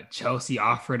 Chelsea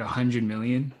offered $100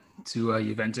 million to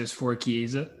Juventus for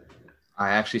Chiesa.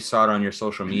 I actually saw it on your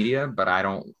social media, but I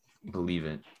don't believe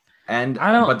it.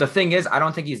 But the thing is, I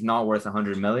don't think he's not worth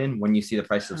 $100 million when you see the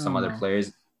price of some other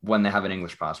players when they have an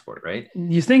English passport, right?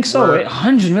 You think so?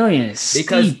 $100 million is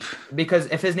steep.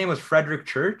 Because if his name was Frederick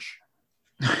Church,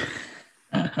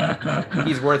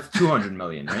 he's worth $200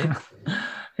 million, right?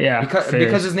 Yeah,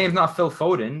 because his name's not Phil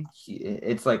Foden.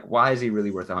 It's like, why is he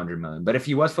really worth $100 million? But if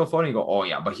he was Phil Foden, you go, oh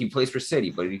yeah, but he plays for City,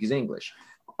 but he's English.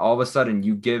 All of a sudden,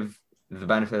 you give the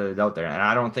benefit of the doubt there, and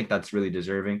I don't think that's really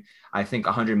deserving. I think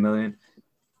 $100 million.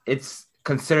 It's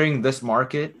considering this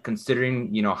market,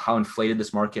 considering how inflated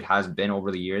this market has been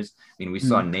over the years. I mean, we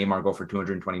saw Neymar go for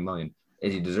 $220 million.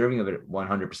 Is he deserving of it?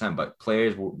 100%. But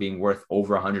players being worth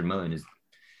over $100 million is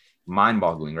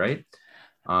mind-boggling, right?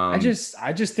 I just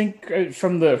think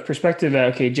from the perspective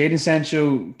that, okay, Jadon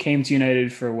Sancho came to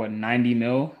United for what, 90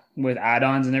 mil with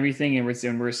add-ons and everything, and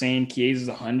we're saying Chiesa's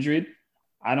 100.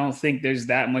 I don't think there's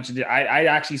that much. I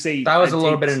actually say that was a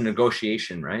little bit of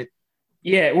negotiation, right?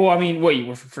 Yeah. Well, I mean,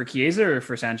 wait, for Chiesa or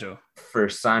for Sancho? For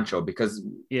Sancho, because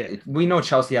we know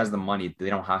Chelsea has the money. They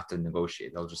don't have to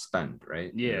negotiate. They'll just spend,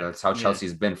 right? Yeah. That's how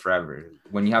Chelsea's been forever.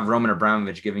 When you have Roman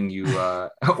Abramovich giving you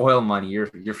oil money,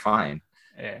 you're fine.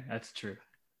 Yeah, that's true.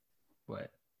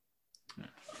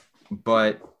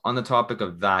 But on the topic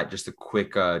of that, just a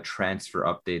quick transfer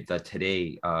update that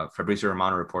today, Fabrizio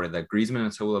Romano reported that Griezmann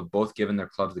and Saul have both given their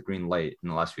clubs the green light in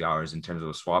the last few hours in terms of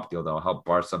a swap deal that will help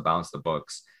Barca balance the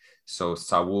books. So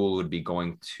Saul would be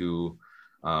going to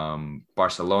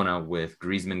Barcelona, with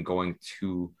Griezmann going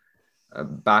to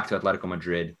back to Atletico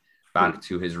Madrid, back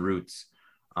to his roots.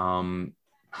 How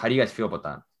do you guys feel about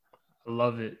that? I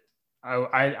love it.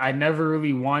 I never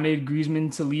really wanted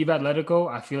Griezmann to leave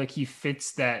Atletico. I feel like he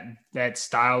fits that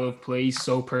style of play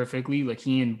so perfectly. Like,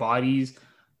 he embodies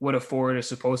what a forward is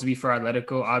supposed to be for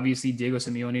Atletico. Obviously, Diego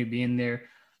Simeone being there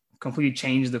completely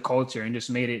changed the culture and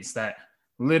just made it so that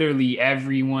literally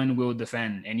everyone will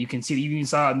defend. And you can see, even you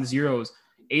saw it in this Euros,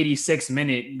 86th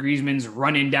minute, Griezmann's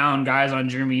running down guys on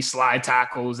Germany, slide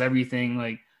tackles, everything.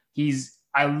 Like,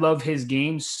 I love his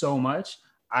game so much.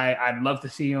 I'd love to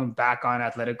see him back on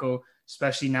Atletico,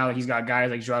 especially now that he's got guys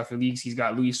like Joao Felix. He's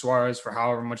got Luis Suarez for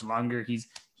however much longer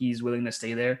he's willing to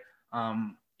stay there.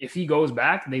 If he goes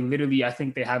back, I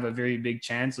think they have a very big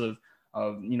chance of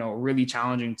really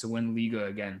challenging to win Liga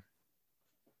again.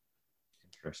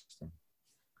 Interesting.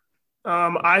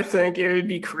 I think it would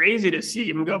be crazy to see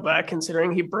him go back,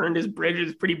 considering he burned his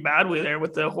bridges pretty badly there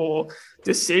with the whole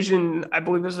decision. I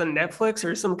believe it was on Netflix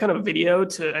or some kind of video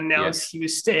to Yeah. announce he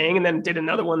was staying, and then did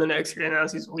another one the next year to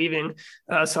announce he's leaving.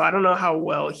 So I don't know how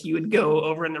well he would go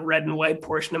over in the red and white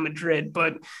portion of Madrid.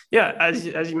 But yeah, as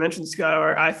you mentioned,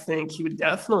 Skylar, I think he would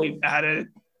definitely add a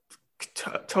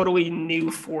totally new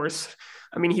force.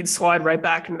 I mean, he'd slide right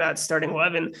back into that starting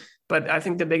 11. But I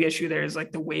think the big issue there is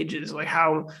like the wages. Like,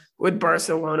 how would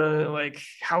Barcelona, like,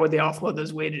 how would they offload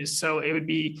those wages? So it'd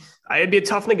be a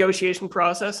tough negotiation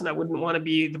process, and I wouldn't want to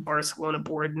be the Barcelona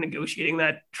board negotiating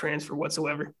that transfer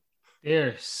whatsoever.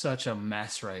 They're such a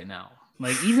mess right now.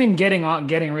 Like, even getting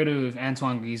rid of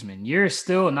Antoine Griezmann, you're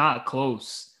still not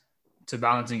close to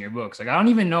balancing your books. Like, I don't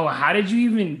even know, how did you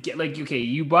even get, like, okay,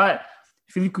 you bought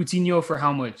Philippe Coutinho for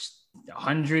how much?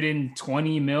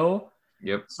 120 mil,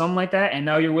 Yep. something like that, and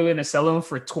now you're willing to sell him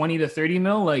for 20 to 30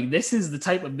 mil. Like, this is the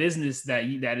type of business that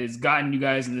has gotten you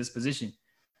guys in this position.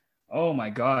 Oh my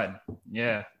god.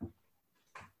 Yeah.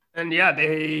 And yeah,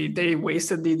 they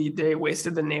wasted the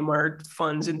Neymar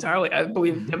funds entirely. I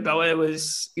believe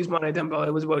Ousmane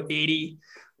Dembele was about 80.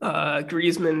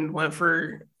 Griezmann went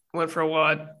for a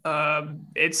lot.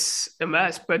 It's a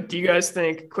mess. But do you guys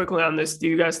think, quickly on this, do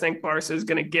you guys think Barca is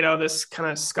going to get out of this kind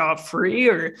of scot free,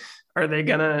 or are they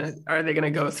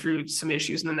gonna go through some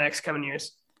issues in the next coming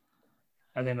years?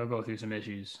 I think they'll go through some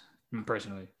issues,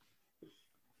 personally.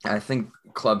 I think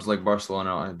clubs like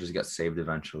Barcelona just get saved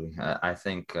eventually. I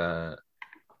think, I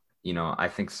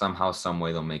think somehow, some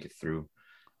way they'll make it through.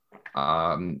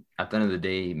 At the end of the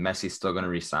day, Messi's still going to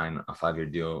re-sign a 5-year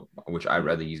deal, which I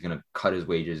read that he's going to cut his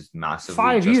wages massively.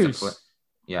 5 years?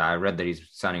 Yeah, I read that he's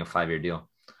signing a 5-year deal.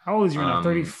 How old is he right now?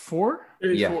 34?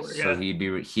 Yeah, so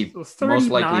he'd most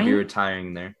likely be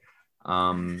retiring there.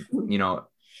 And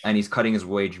he's cutting his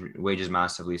wages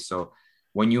massively. So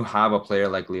when you have a player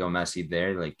like Leo Messi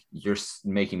there, like, you're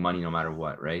making money no matter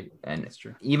what, right? And That's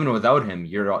true. Even without him,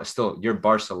 you're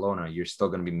Barcelona. You're still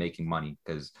going to be making money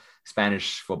because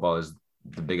Spanish football is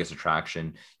the biggest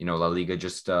attraction. La Liga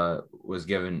just was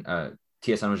given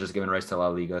TSN was just given rights to La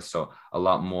Liga, so a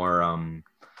lot more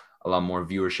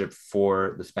viewership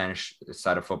for the Spanish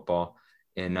side of football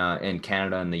in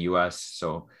Canada and the US.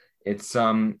 So it's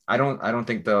I don't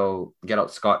think they'll get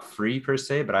out scot-free per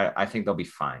se, but I think they'll be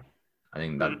fine. I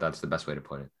think that's the best way to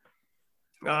put it.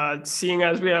 Seeing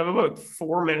as we have about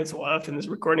 4 minutes left in this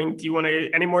recording, do you want to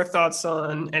any more thoughts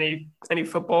on any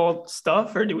football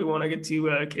stuff, or do we want to get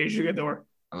to Que Jugador?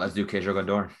 Let's do Que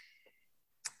Jugador.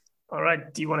 All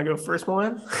right. Do you want to go first,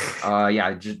 Milan?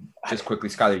 Yeah, just quickly,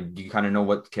 Skyler, do you kind of know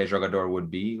what Que Jugador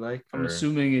would be like? I'm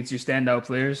assuming it's your standout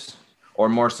players. Or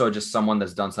more so just someone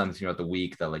that's done something throughout the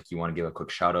week that, like, you want to give a quick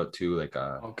shout out to, like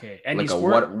any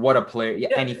sport? What a player. Yeah,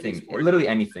 anything. Literally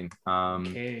anything.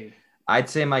 Okay. I'd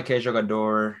say my Que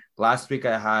Jugador. Last week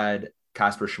I had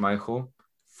Kasper Schmeichel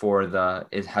for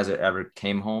Has It Ever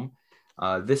Came Home.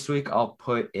 This week I'll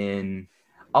put in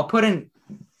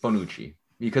Bonucci,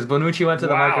 because Bonucci went to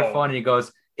the microphone and he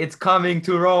goes, "It's coming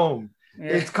to Rome. Yeah.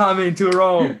 It's coming to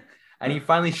Rome." And he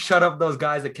finally shut up those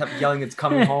guys that kept yelling, "It's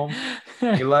coming home."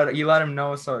 You let him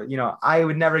know. So, I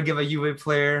would never give a Juve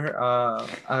player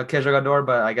a Que Jugador,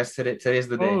 but I guess today's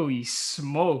the day. Holy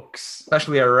smokes.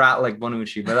 Especially a rat like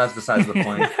Bonucci, but that's besides the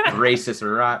point. Racist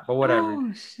rat, but whatever.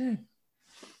 Oh, shit.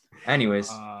 Anyways.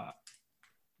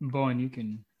 Bowen, you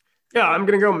can... Yeah, I'm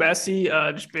going to go Messi,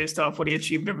 just based off what he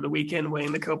achieved over the weekend,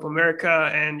 winning the Copa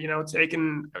America, and,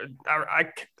 taking, I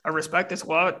respect this a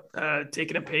lot,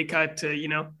 taking a pay cut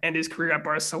to, end his career at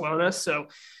Barcelona. So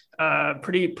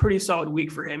pretty solid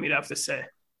week for him, you'd have to say.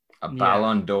 A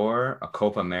Ballon d'Or, a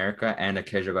Copa America, and a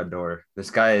Que Jugador.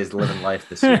 This guy is living life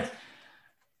this year.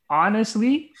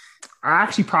 Honestly, I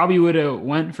actually probably would have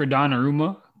went for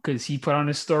Donnarumma, because he put on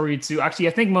his story too. Actually,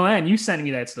 I think, Milan, you sent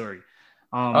me that story.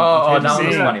 That one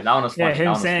was funny. Yeah,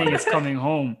 him saying it's coming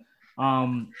home.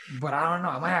 But I don't know.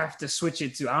 I might have to switch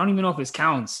it to. I don't even know if this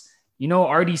counts.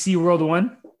 RDC World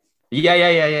 1?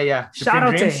 Yeah. Shout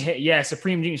out to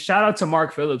Supreme Genius. Shout out to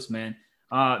Mark Phillips, man.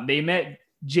 They met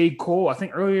J. Cole, I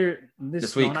think earlier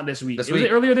this week. No, not this week. Was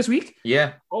it earlier this week?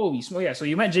 Yeah. Oh, yeah. So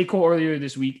you met J. Cole earlier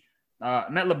this week.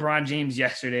 Met LeBron James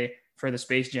yesterday for the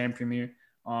Space Jam premiere.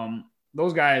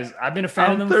 Those guys, I've been a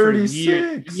fan of them 36. For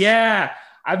years. Yeah.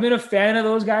 I've been a fan of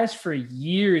those guys for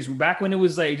years. Back when it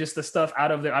was like just the stuff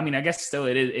out of their, I mean, I guess still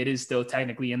it is still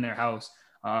technically in their house,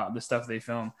 the stuff they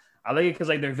film. I like it because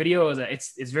like their videos,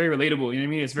 it's very relatable. You know what I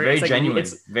mean? It's very genuine.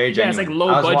 It's very genuine. Yeah, it's like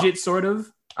low budget sort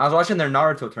of. I was watching their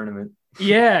Naruto tournament.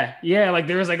 Yeah. Like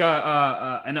there was like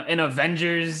an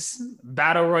Avengers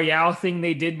battle royale thing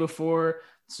they did before.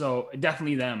 So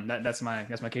definitely them. That's my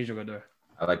Que Jugador.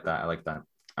 I like that. I like that.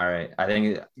 All right. I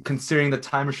think considering the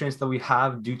time restraints that we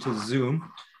have due to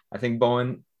Zoom, I think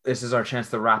Bowen, this is our chance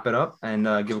to wrap it up and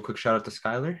give a quick shout out to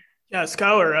Skylar. Yeah,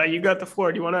 Skylar, you got the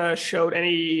floor. Do you want to shout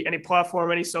any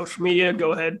platform, any social media?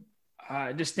 Go ahead.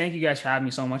 Just thank you guys for having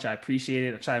me so much. I appreciate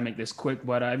it. I'll try to make this quick,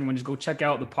 but everyone just go check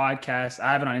out the podcast.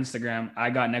 I have it on Instagram. I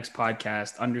got next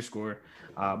podcast _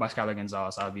 by Skylar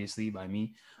Gonzalez, obviously by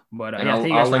me. But and I'll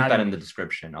link that in the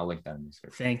description.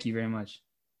 Thank you very much.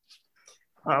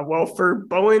 Well, for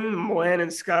Bowen, Milan,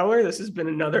 and Skylar, this has been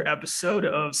another episode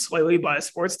of Slightly Biased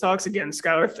Sports Talks. Again,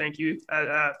 Skylar, thank you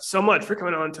so much for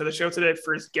coming on to the show today.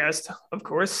 First guest, of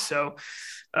course. So,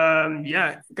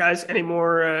 yeah, guys, any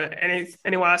more,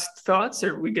 any last thoughts,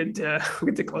 or we good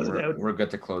to close it out? We're good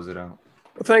to close it out.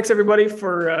 Well, thanks everybody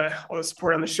for all the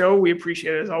support on the show. We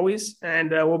appreciate it as always,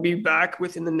 and we'll be back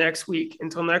within the next week.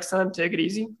 Until next time, take it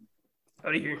easy.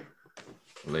 Out of here.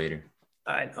 Later.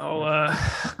 All right, I'll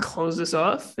close this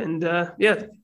off, and yeah.